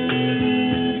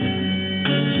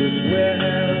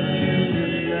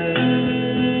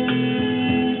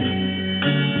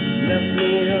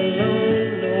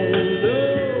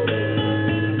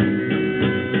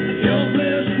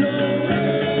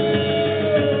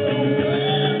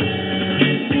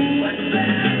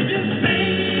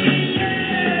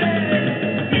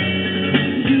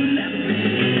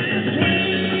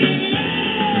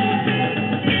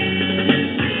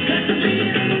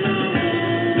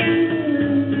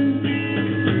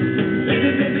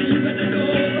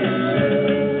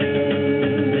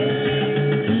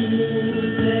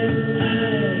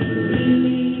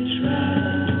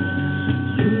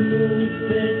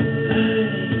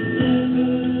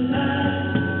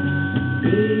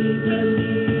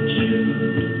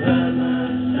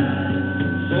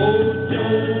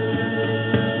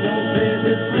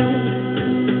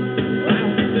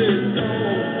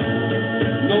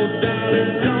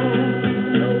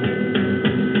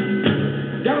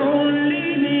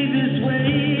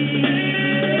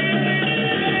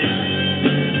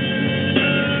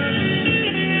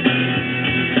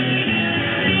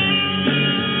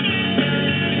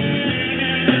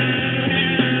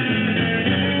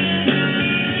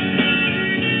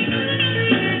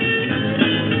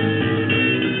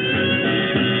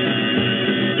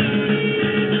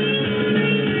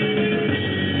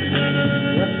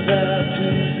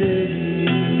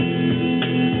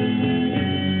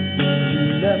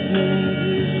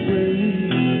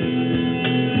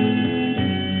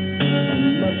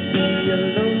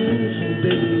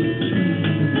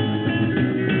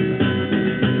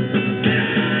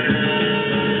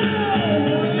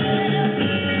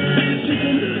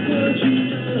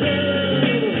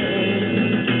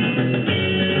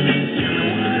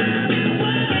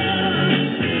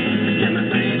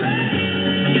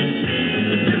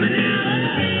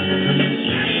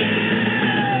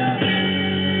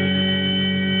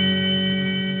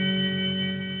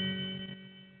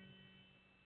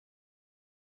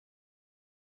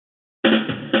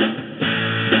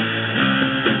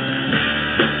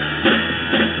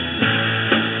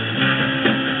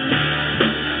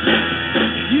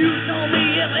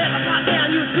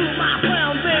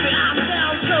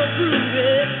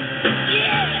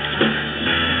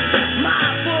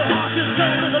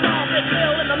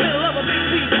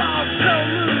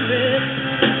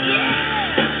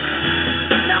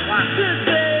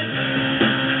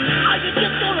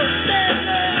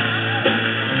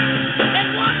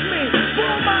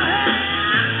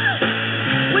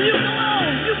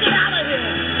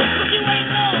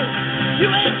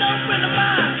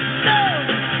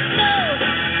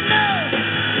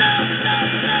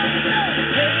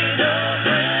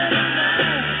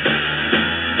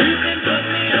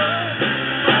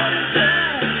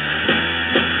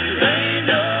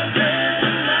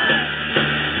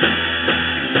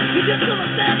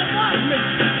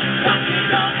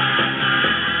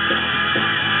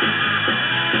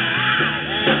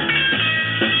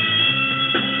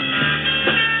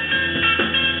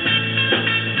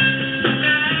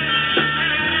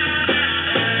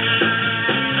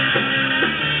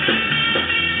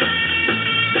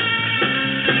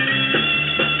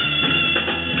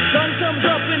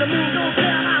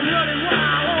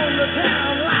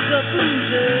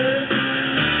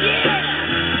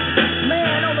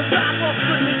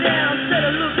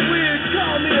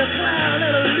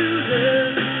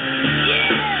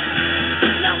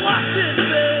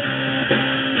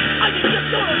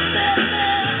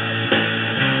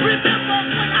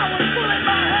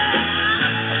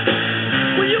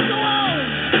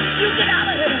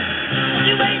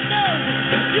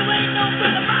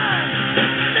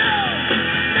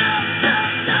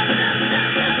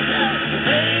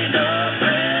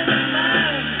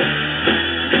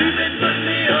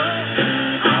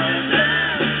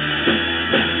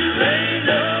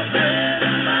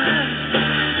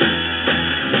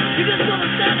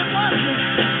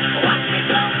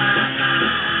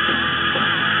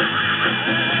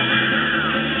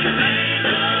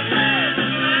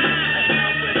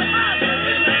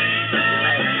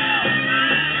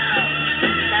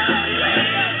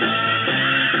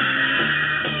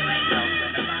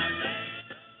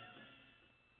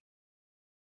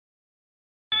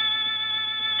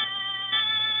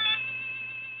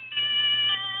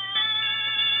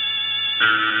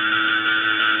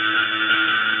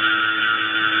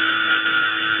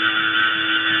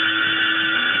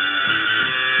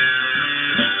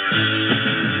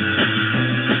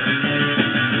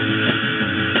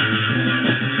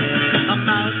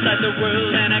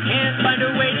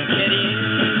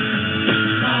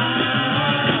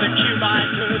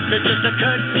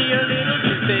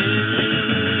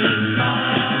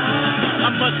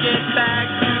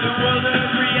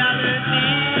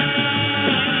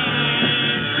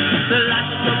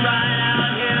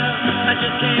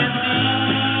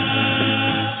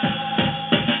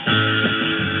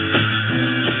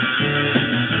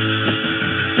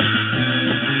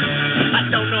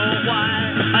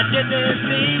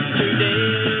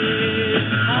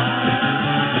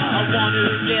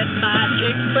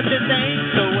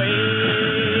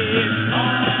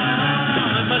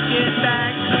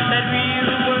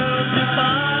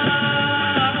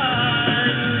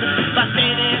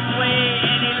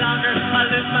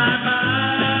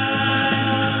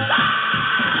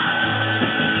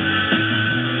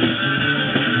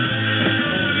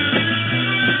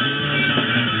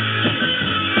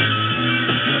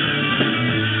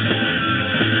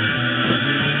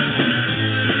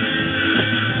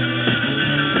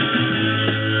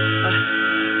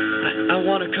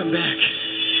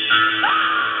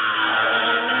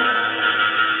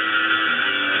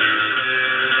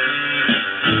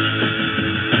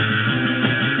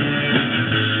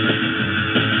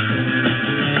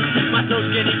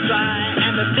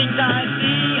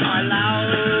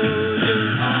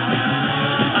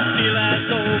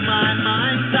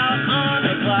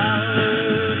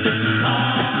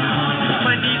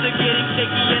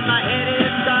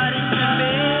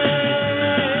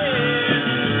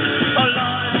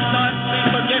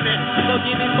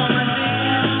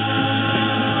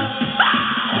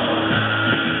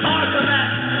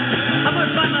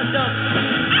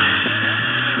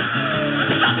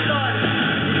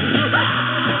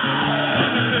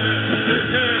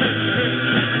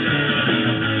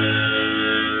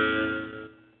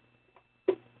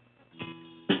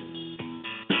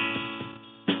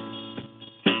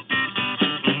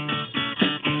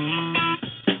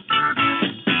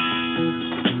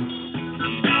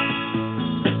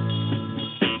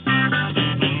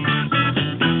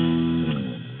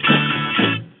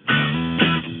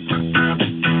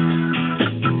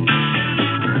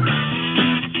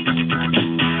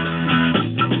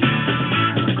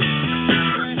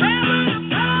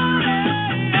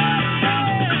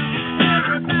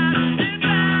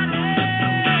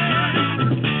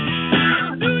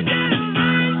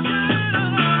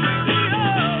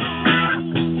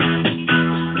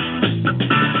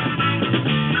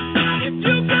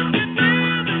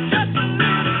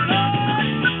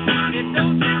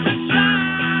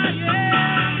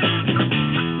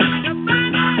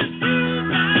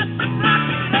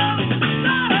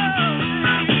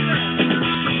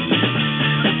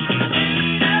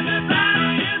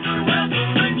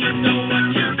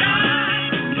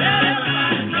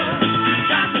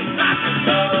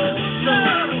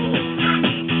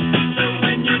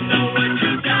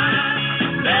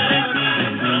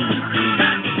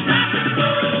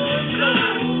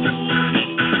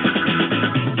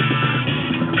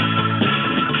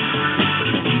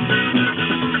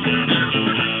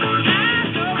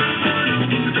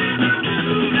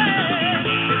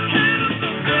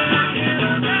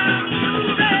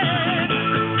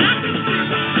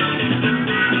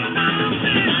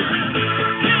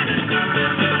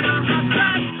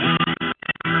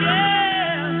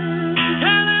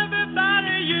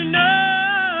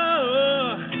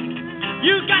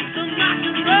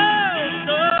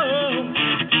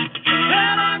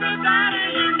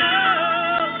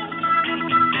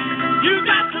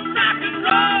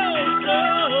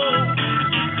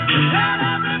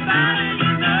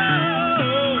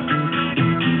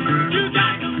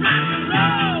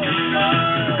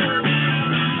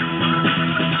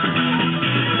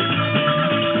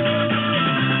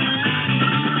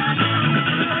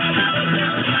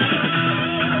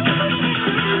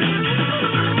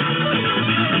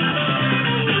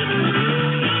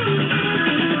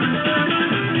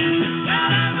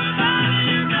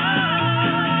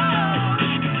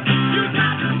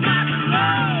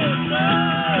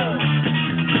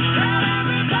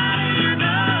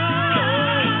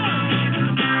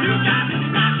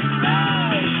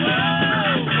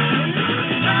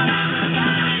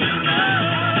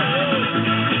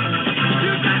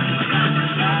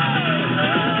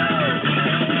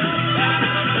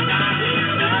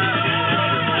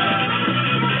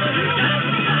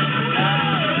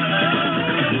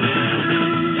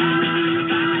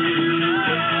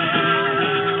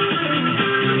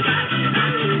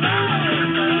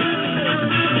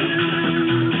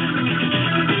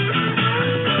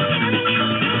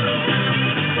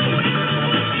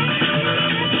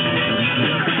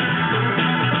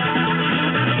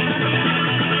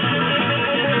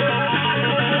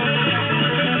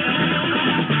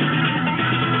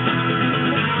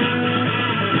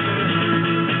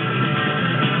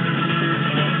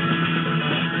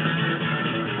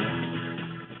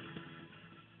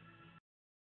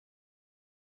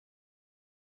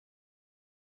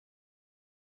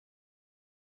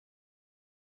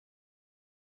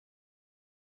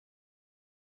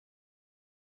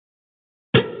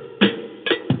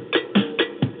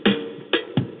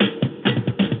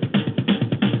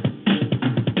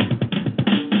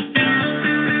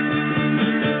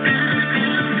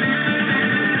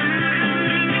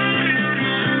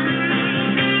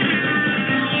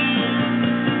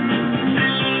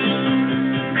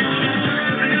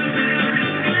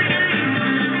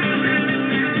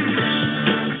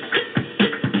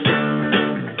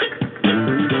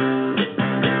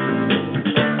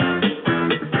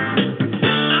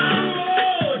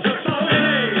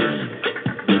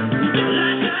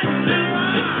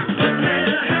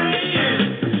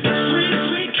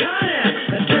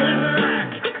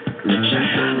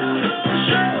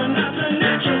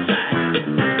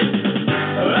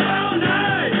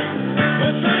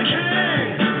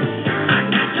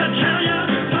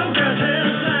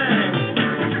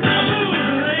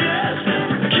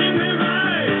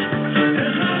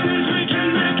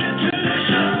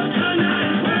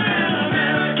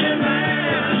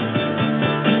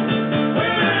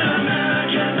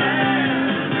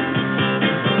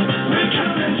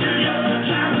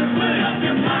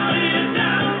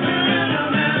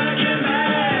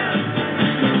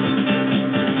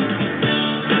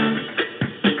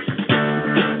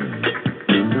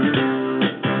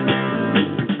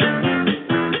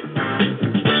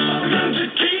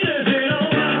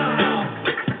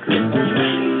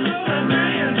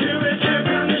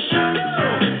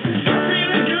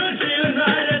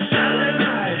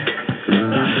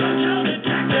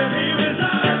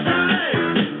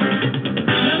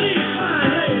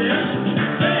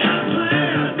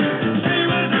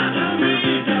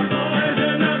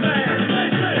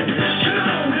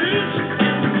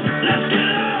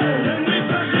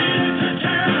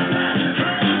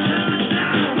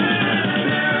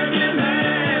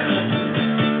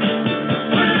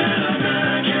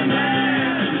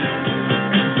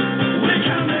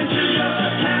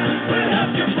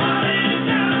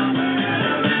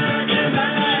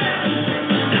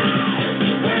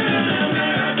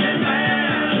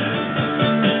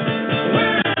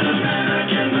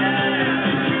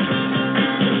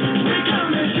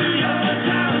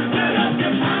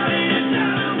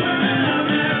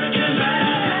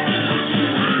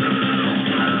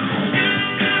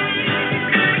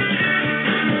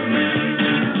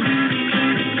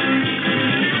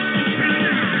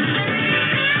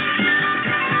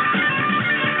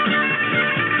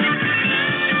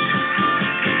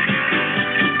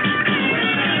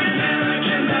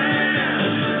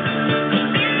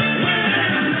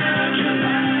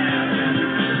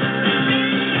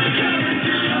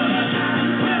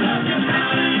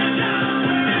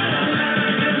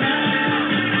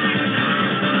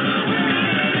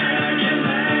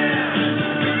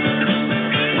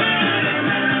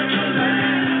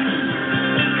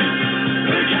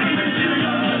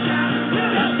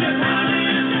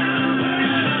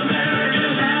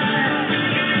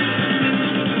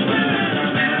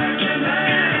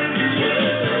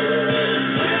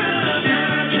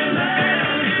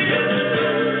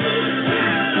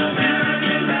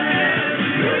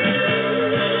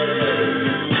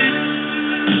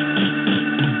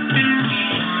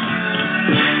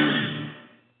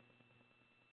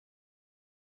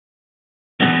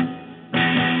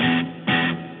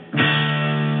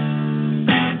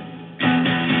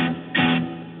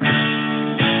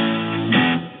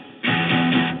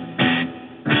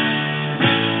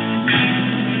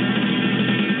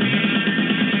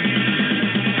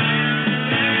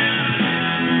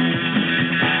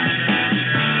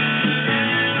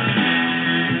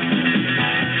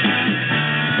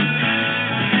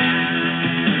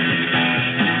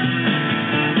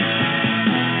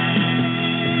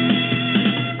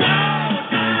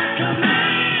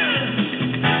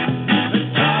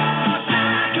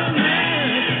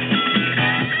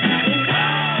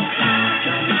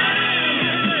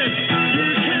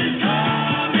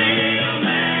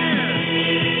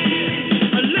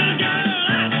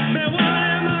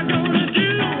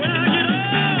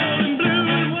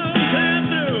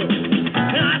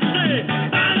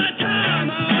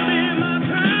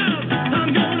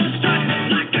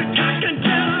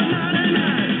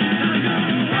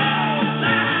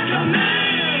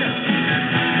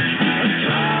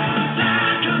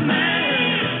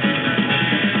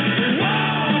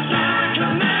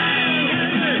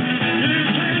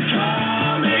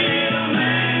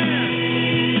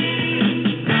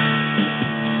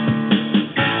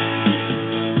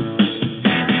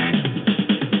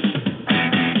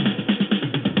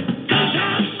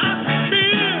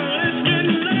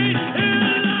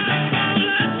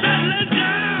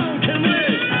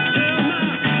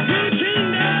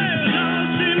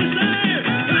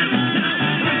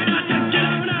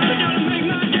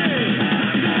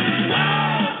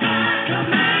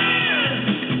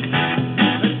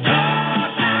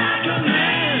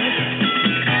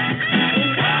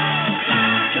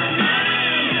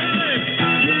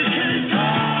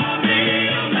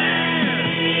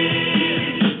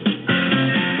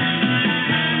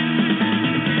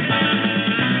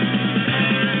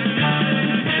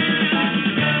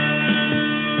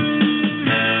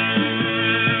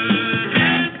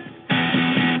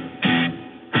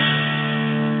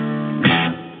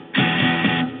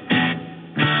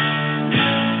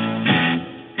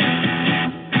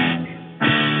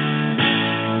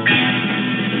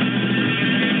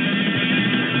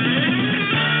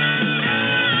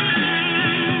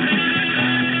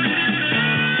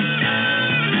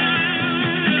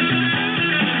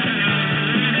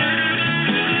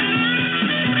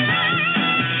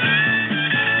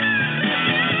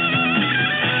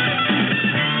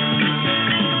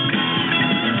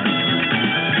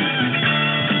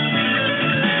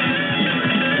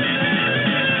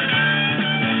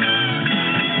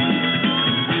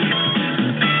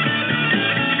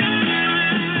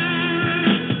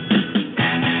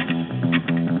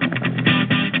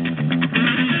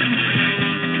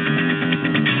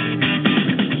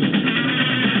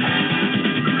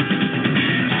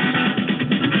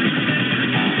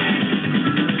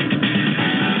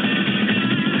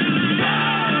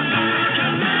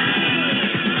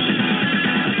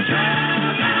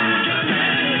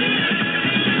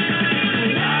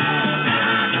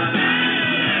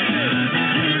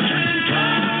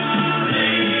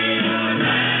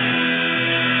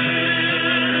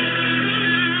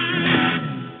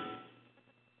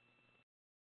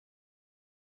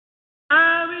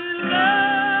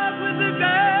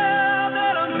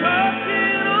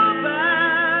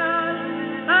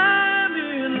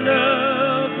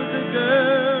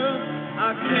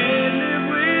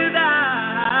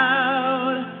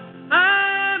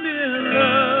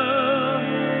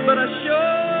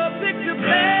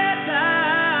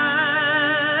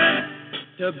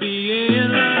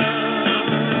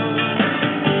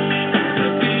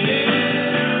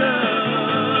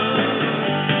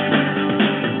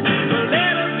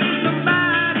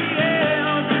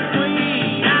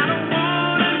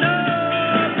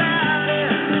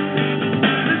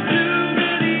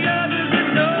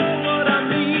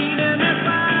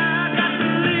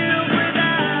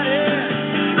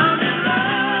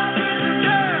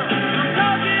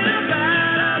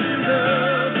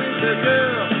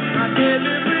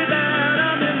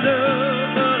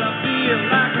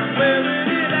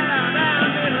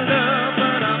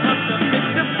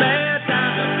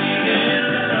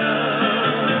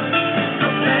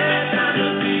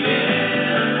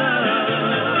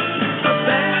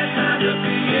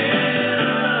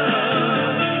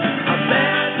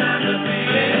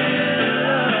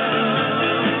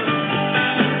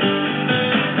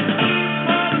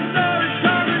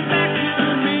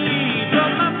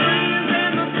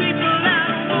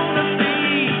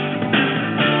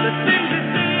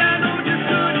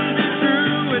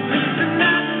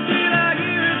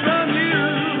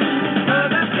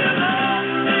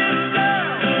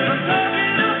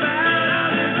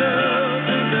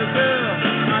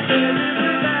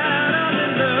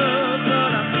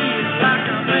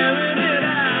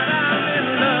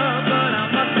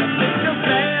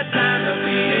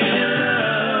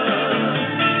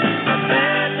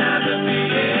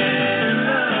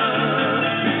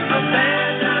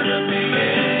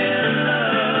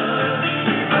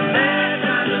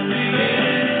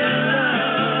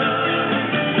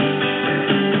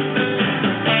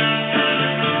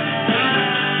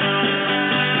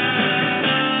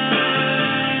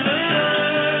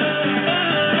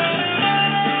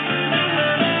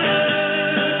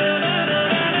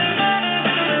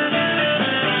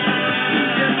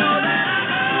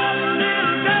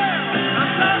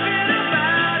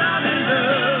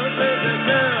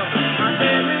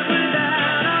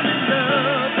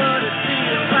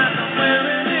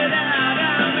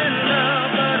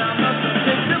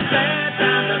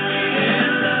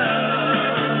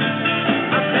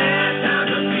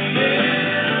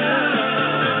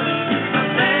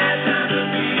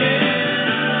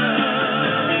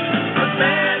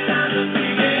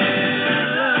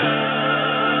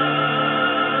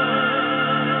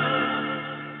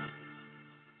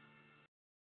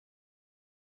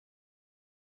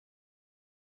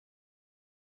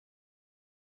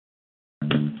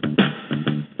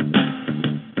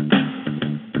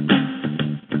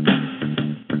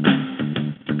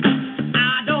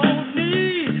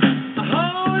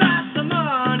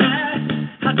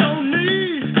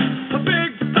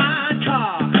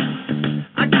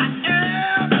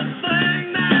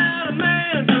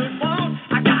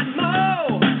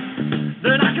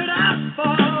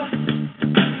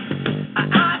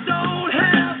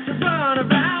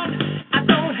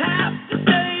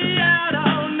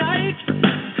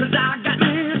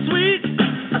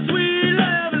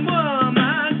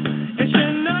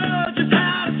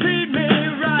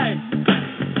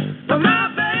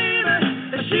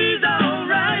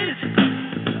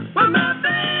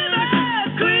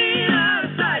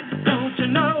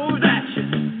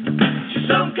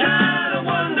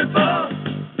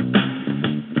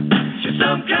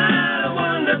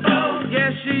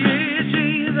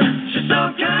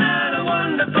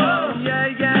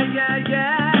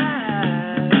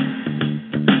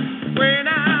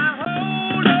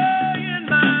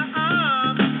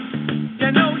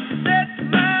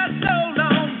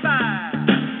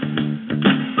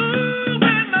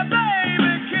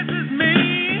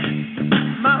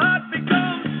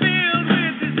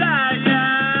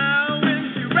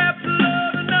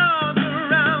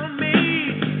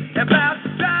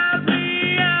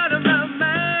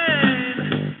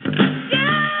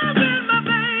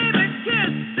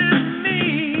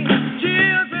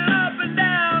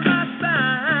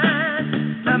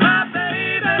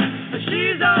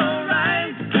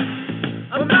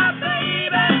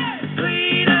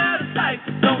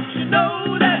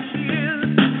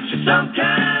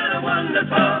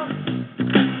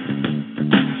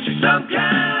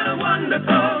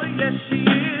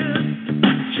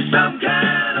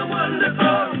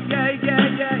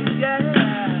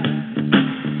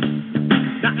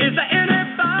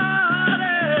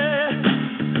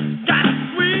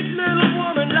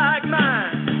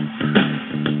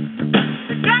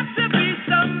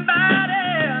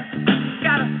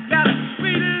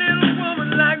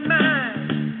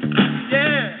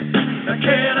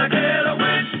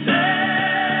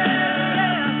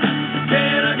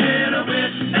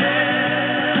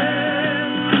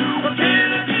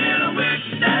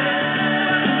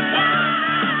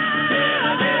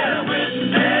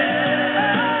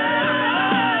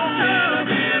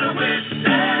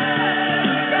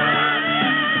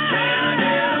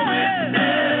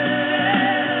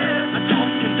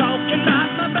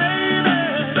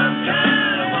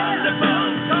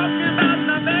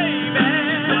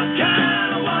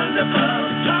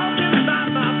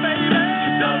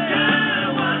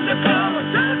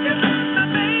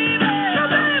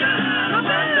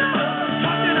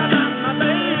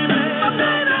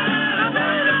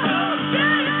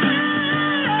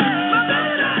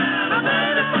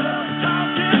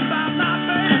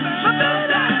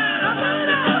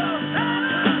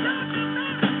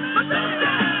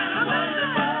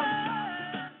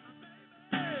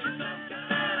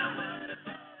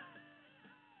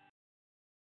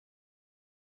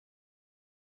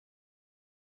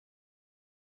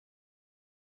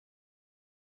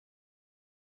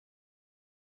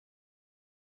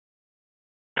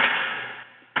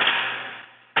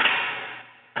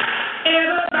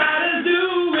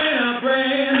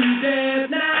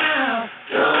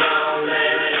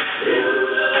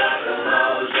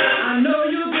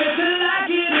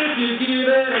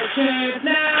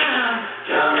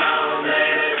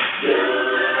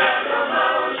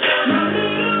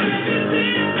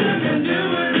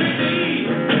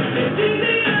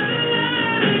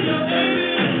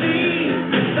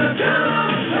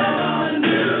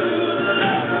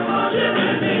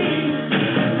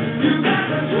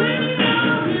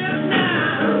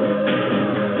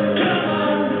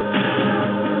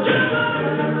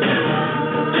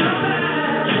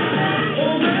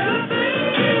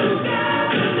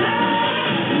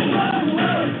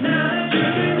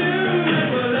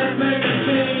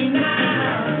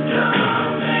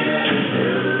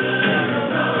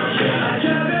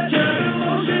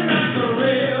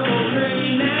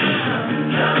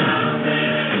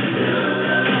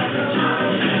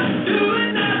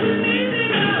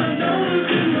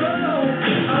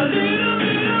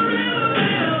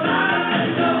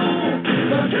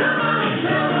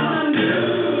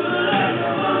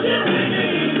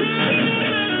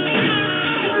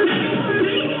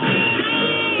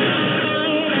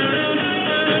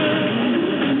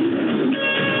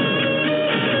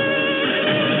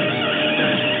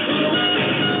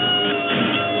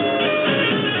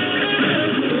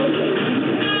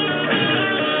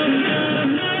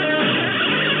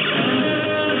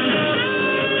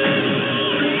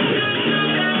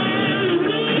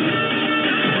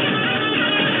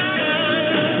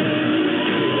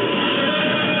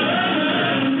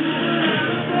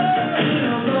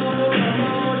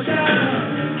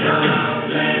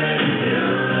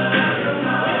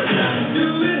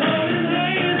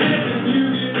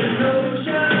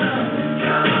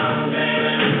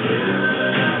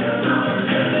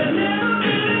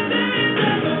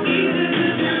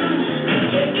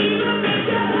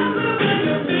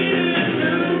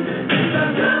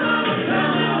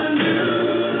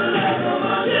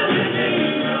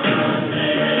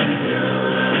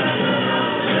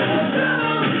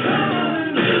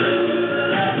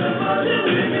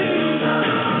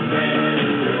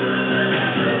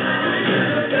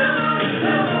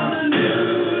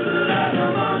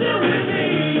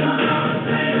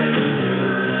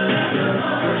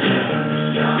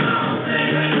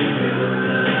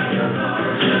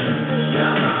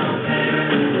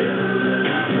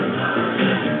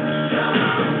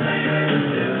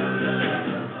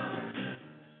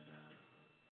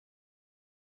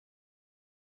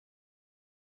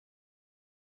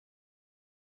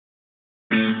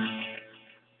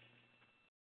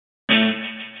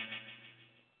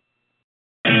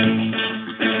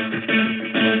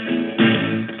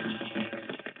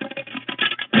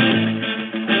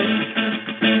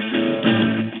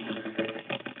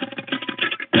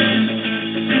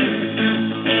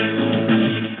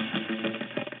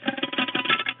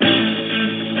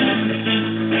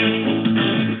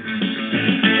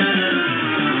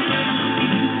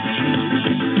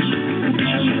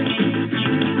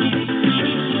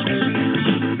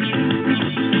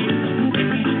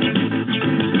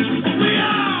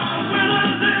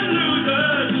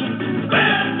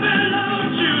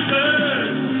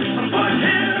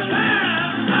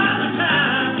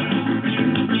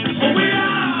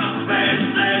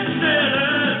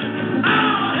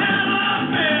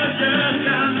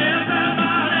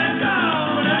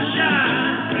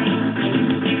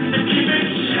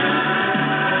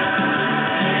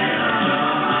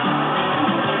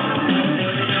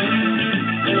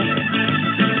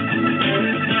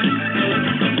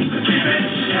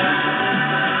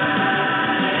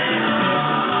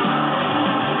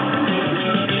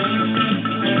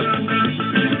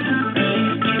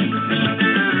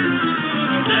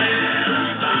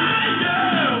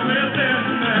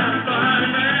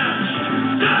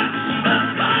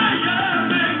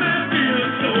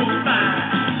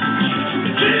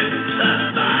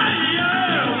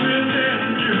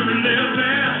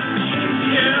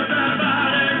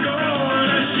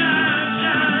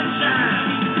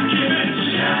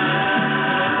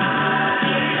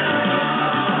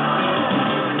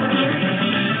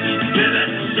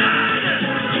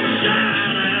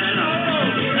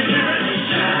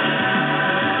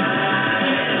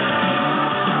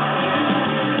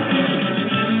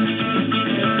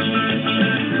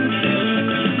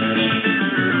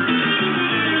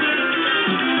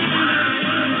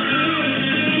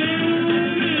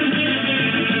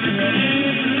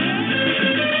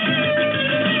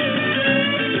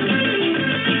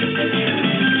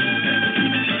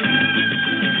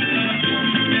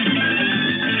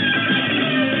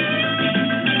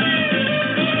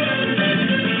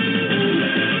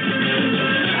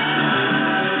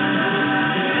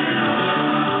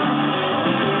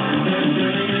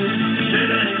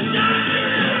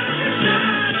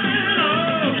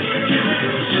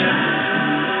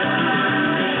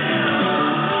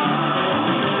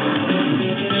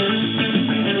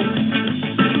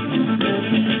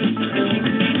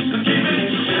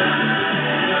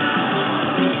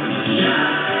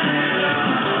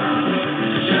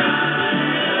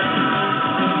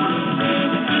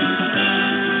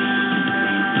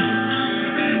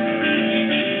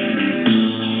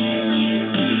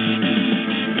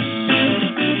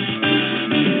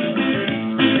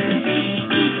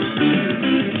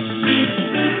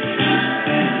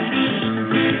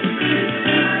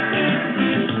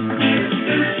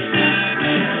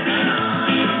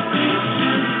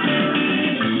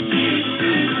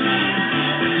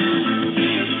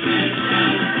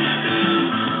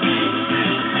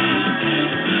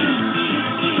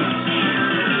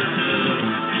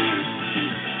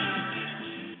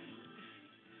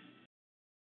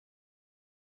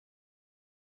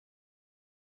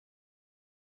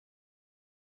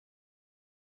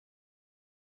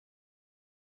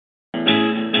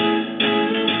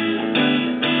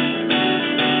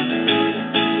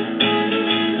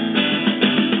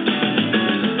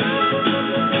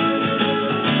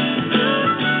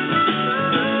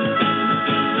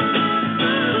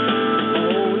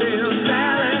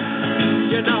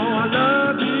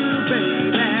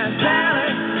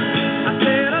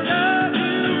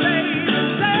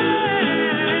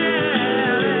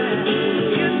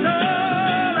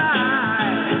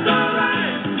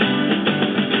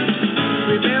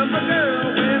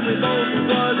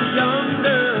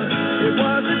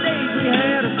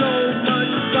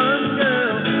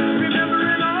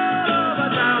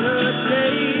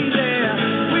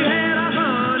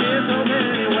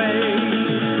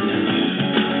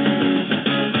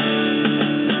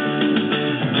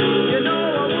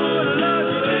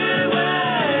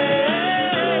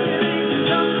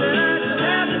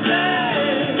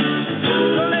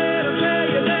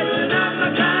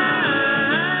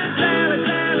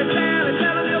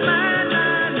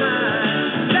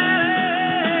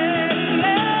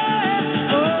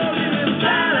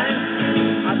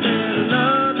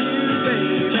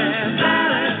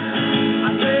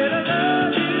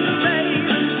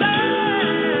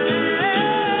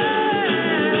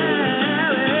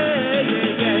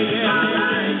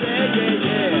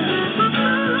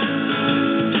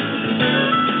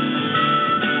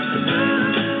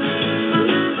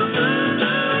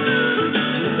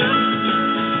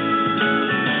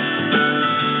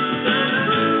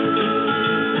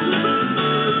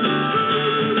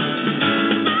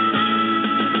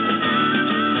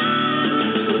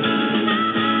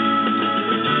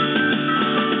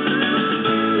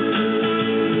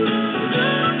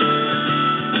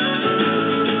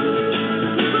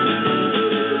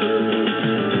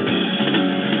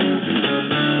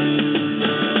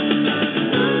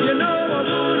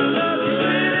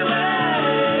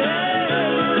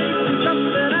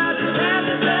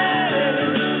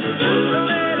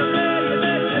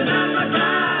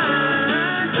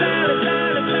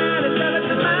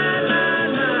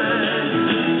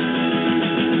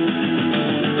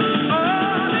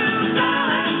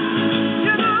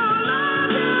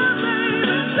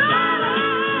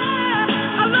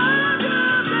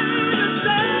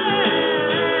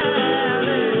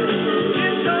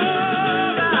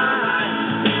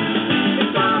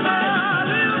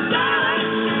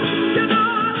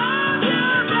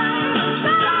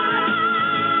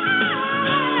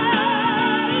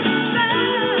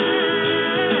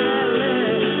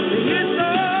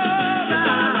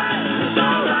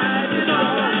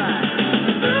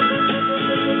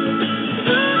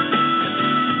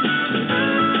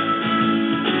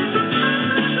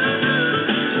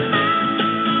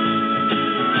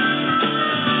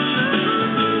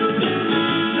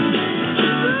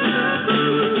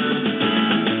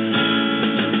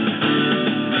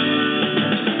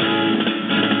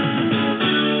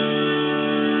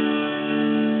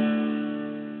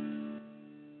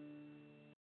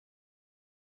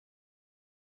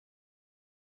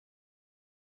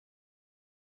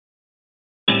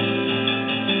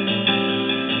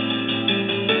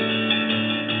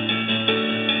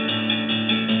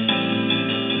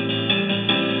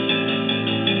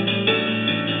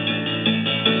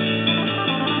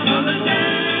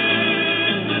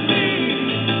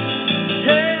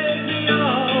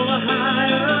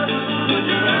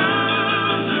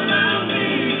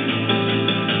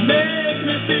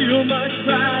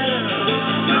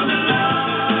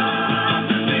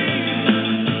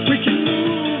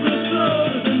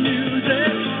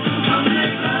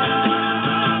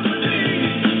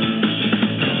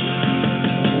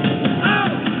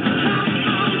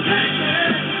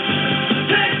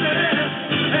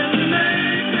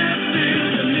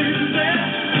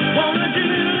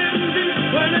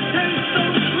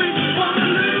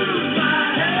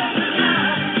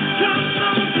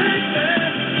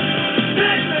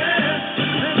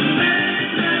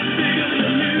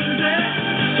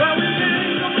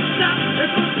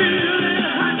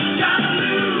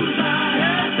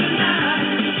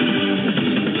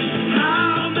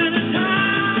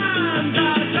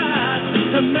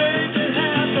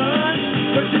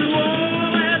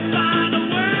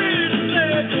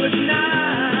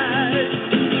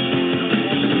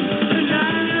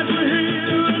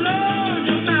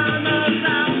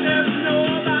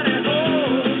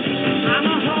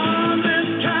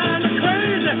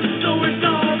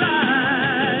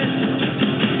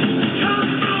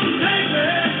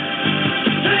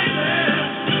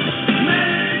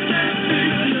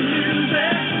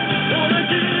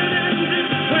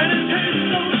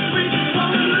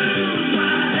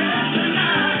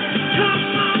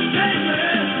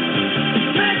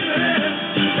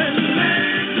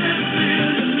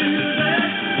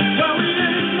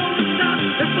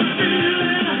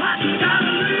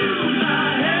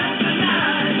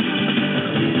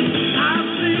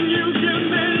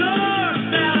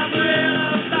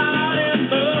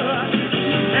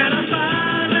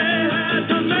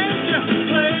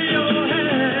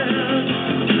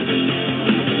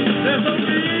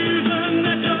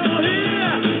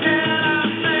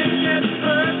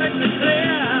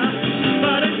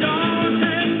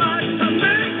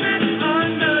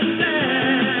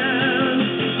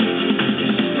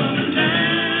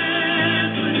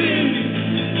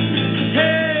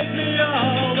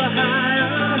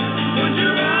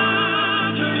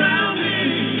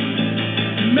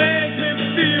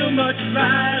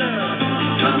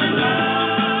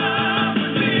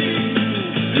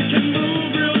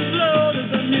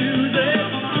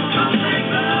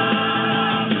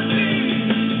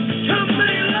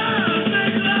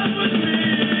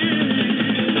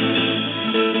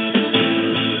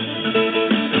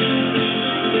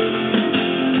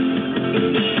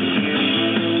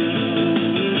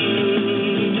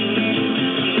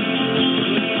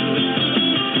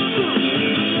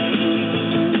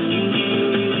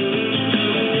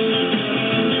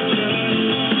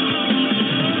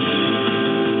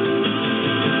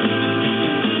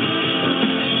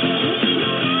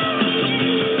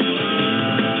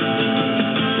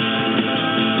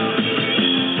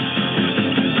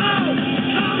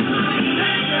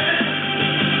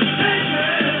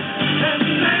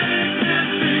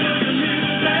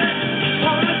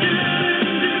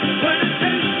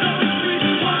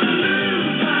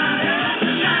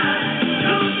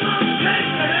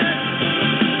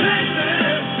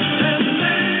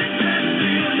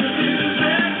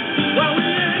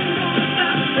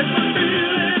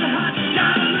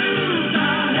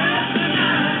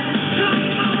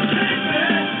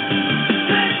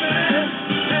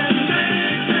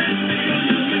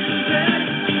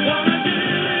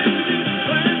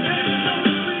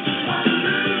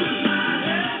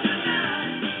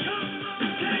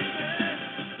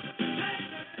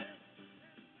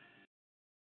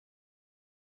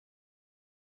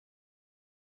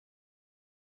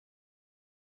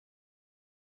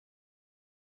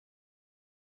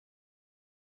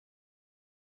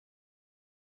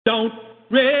 Don't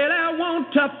really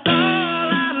want to fall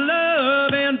out of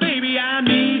love, and baby, I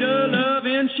need a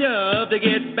loving shove to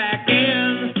get back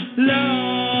in,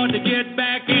 Lord, to get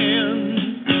back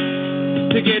in,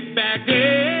 to get back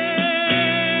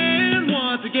in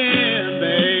once again,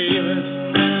 baby.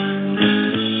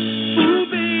 Ooh,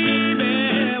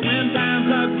 baby, when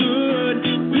times are good,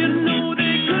 you know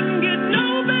they couldn't get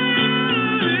no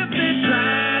better if they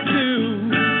tried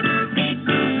to.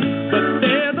 But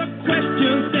there's a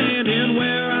question standing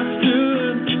where I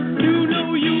stood. You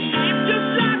know you act just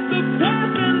like the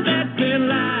person that's been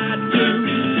lied to.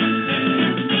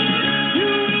 You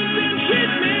ain't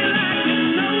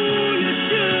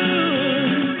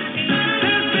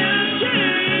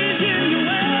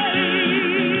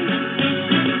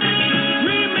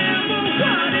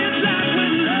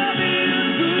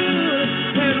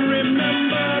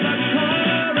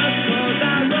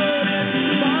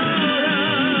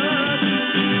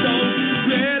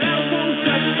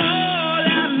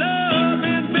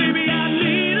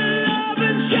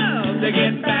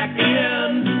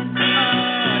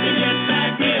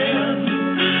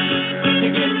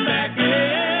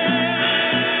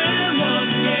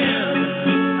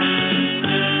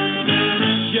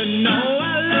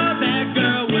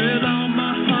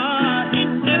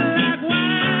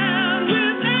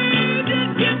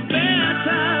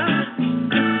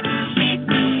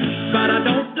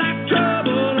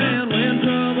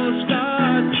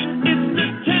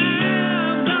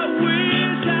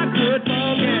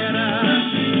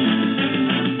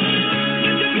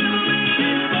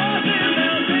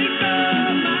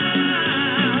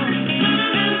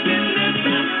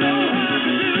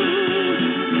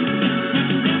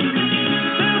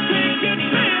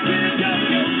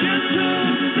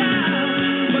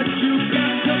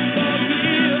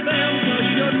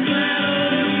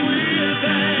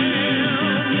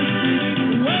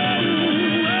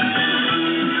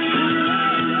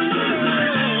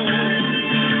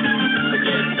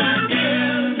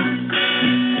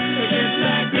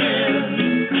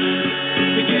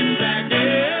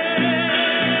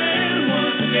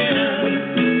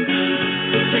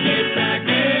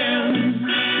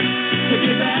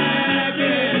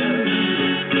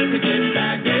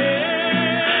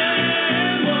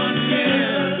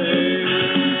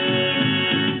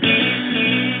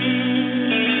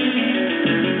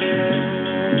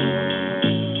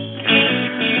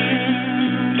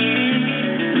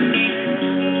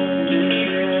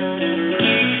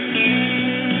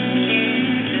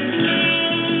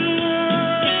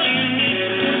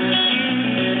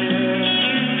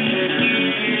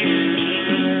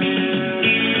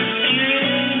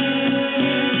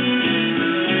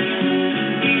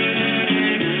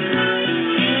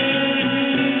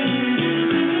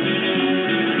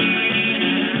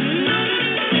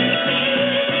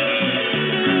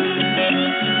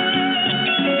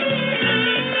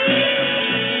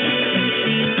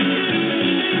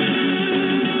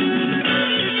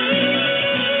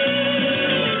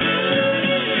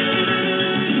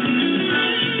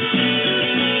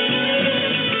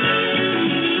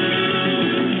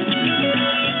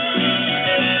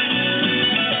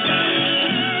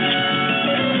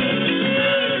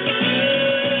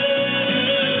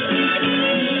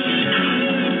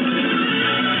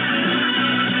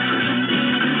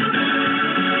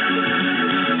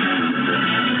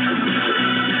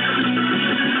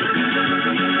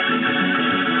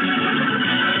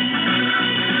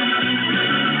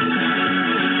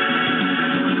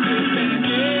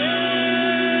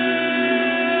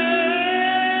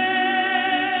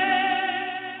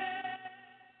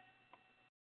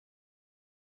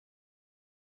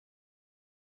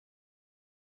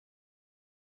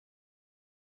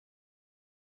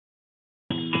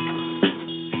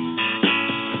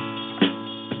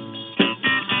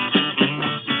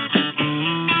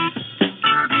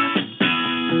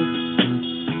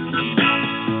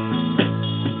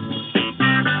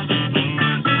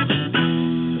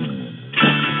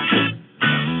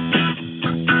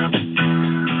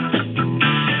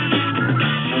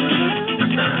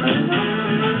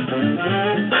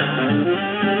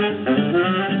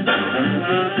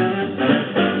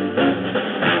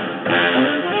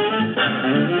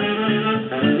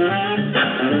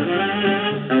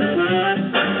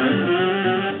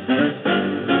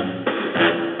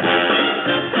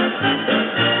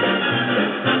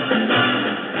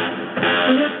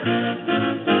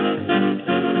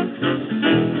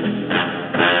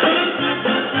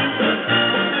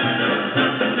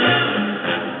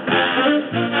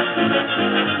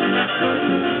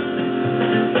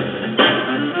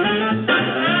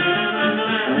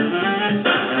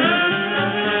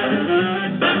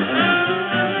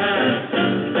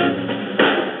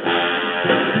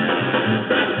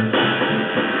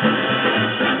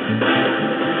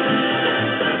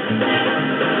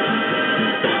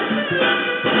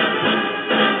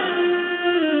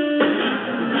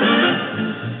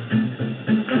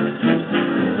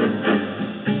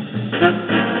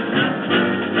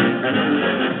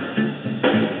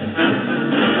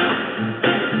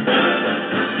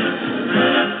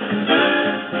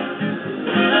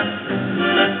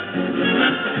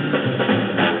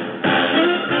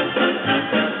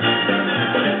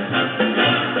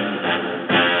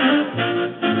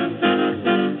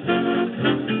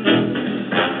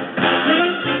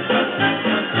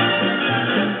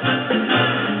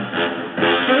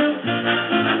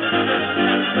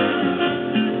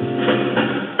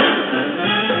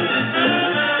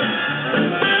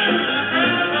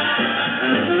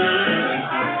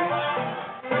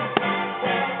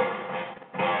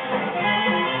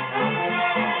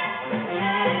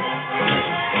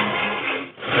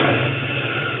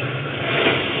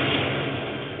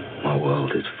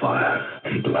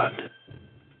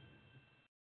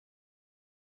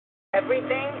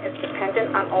Everything is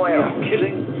dependent on oil. We are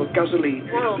killing for gasoline.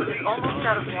 The world is almost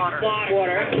out of water.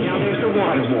 Water. Now there's the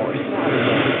water wars.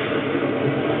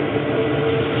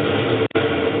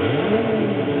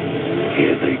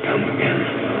 Here they come again.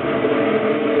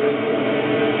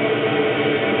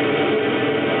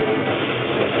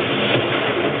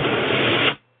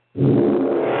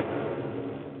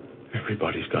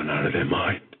 Everybody's gone out of their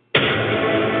mind.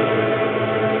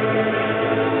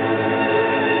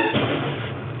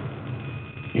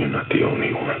 You're not the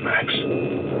only one, Max.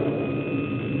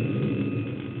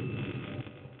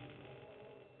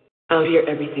 Out here,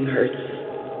 everything hurts.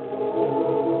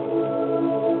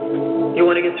 You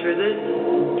want to get through this?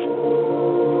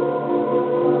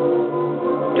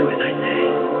 Do as I say.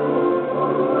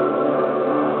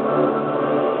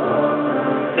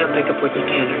 Now pick up what you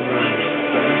can and run.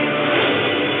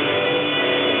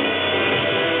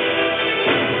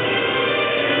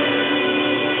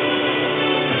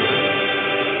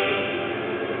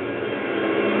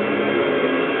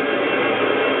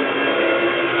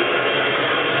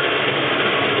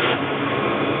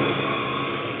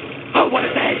 What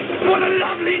a day! What a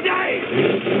lovely day!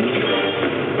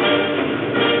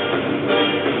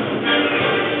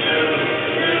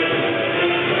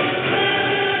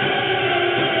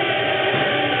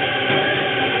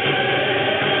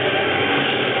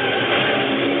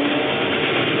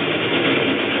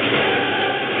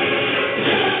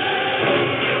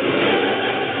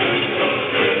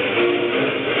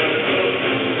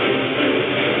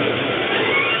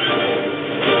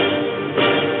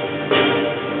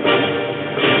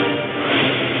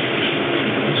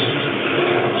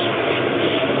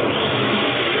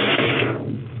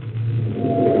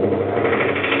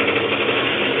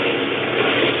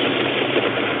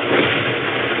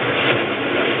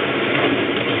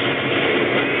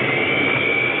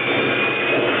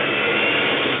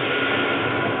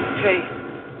 Hey,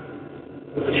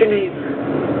 what's your name?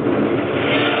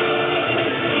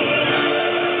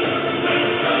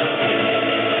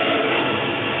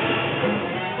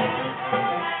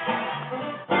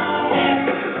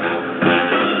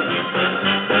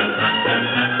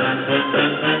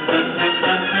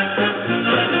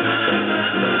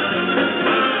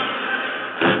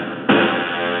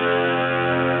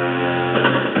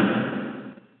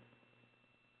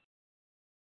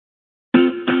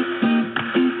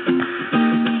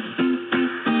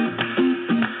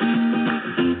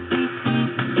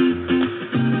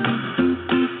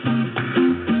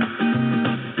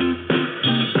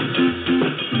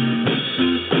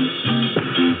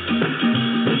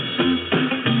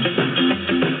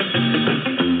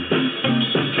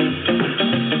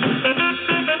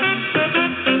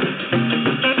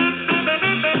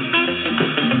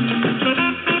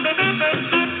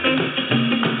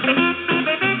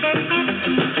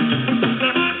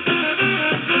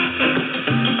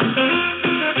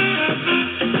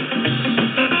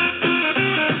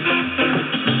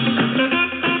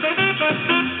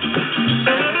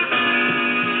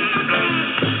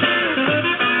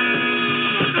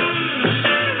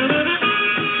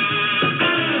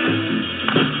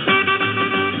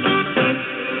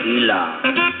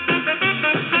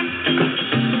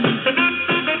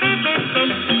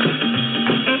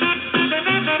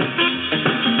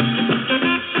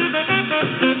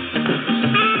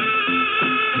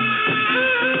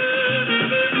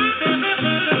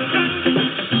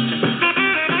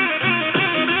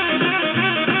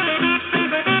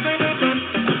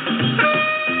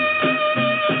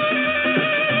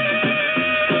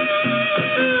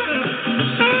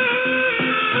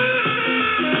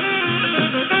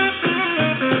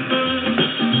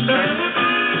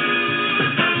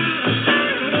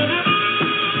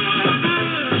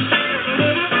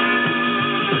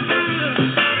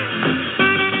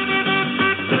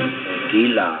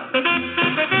 Tequila.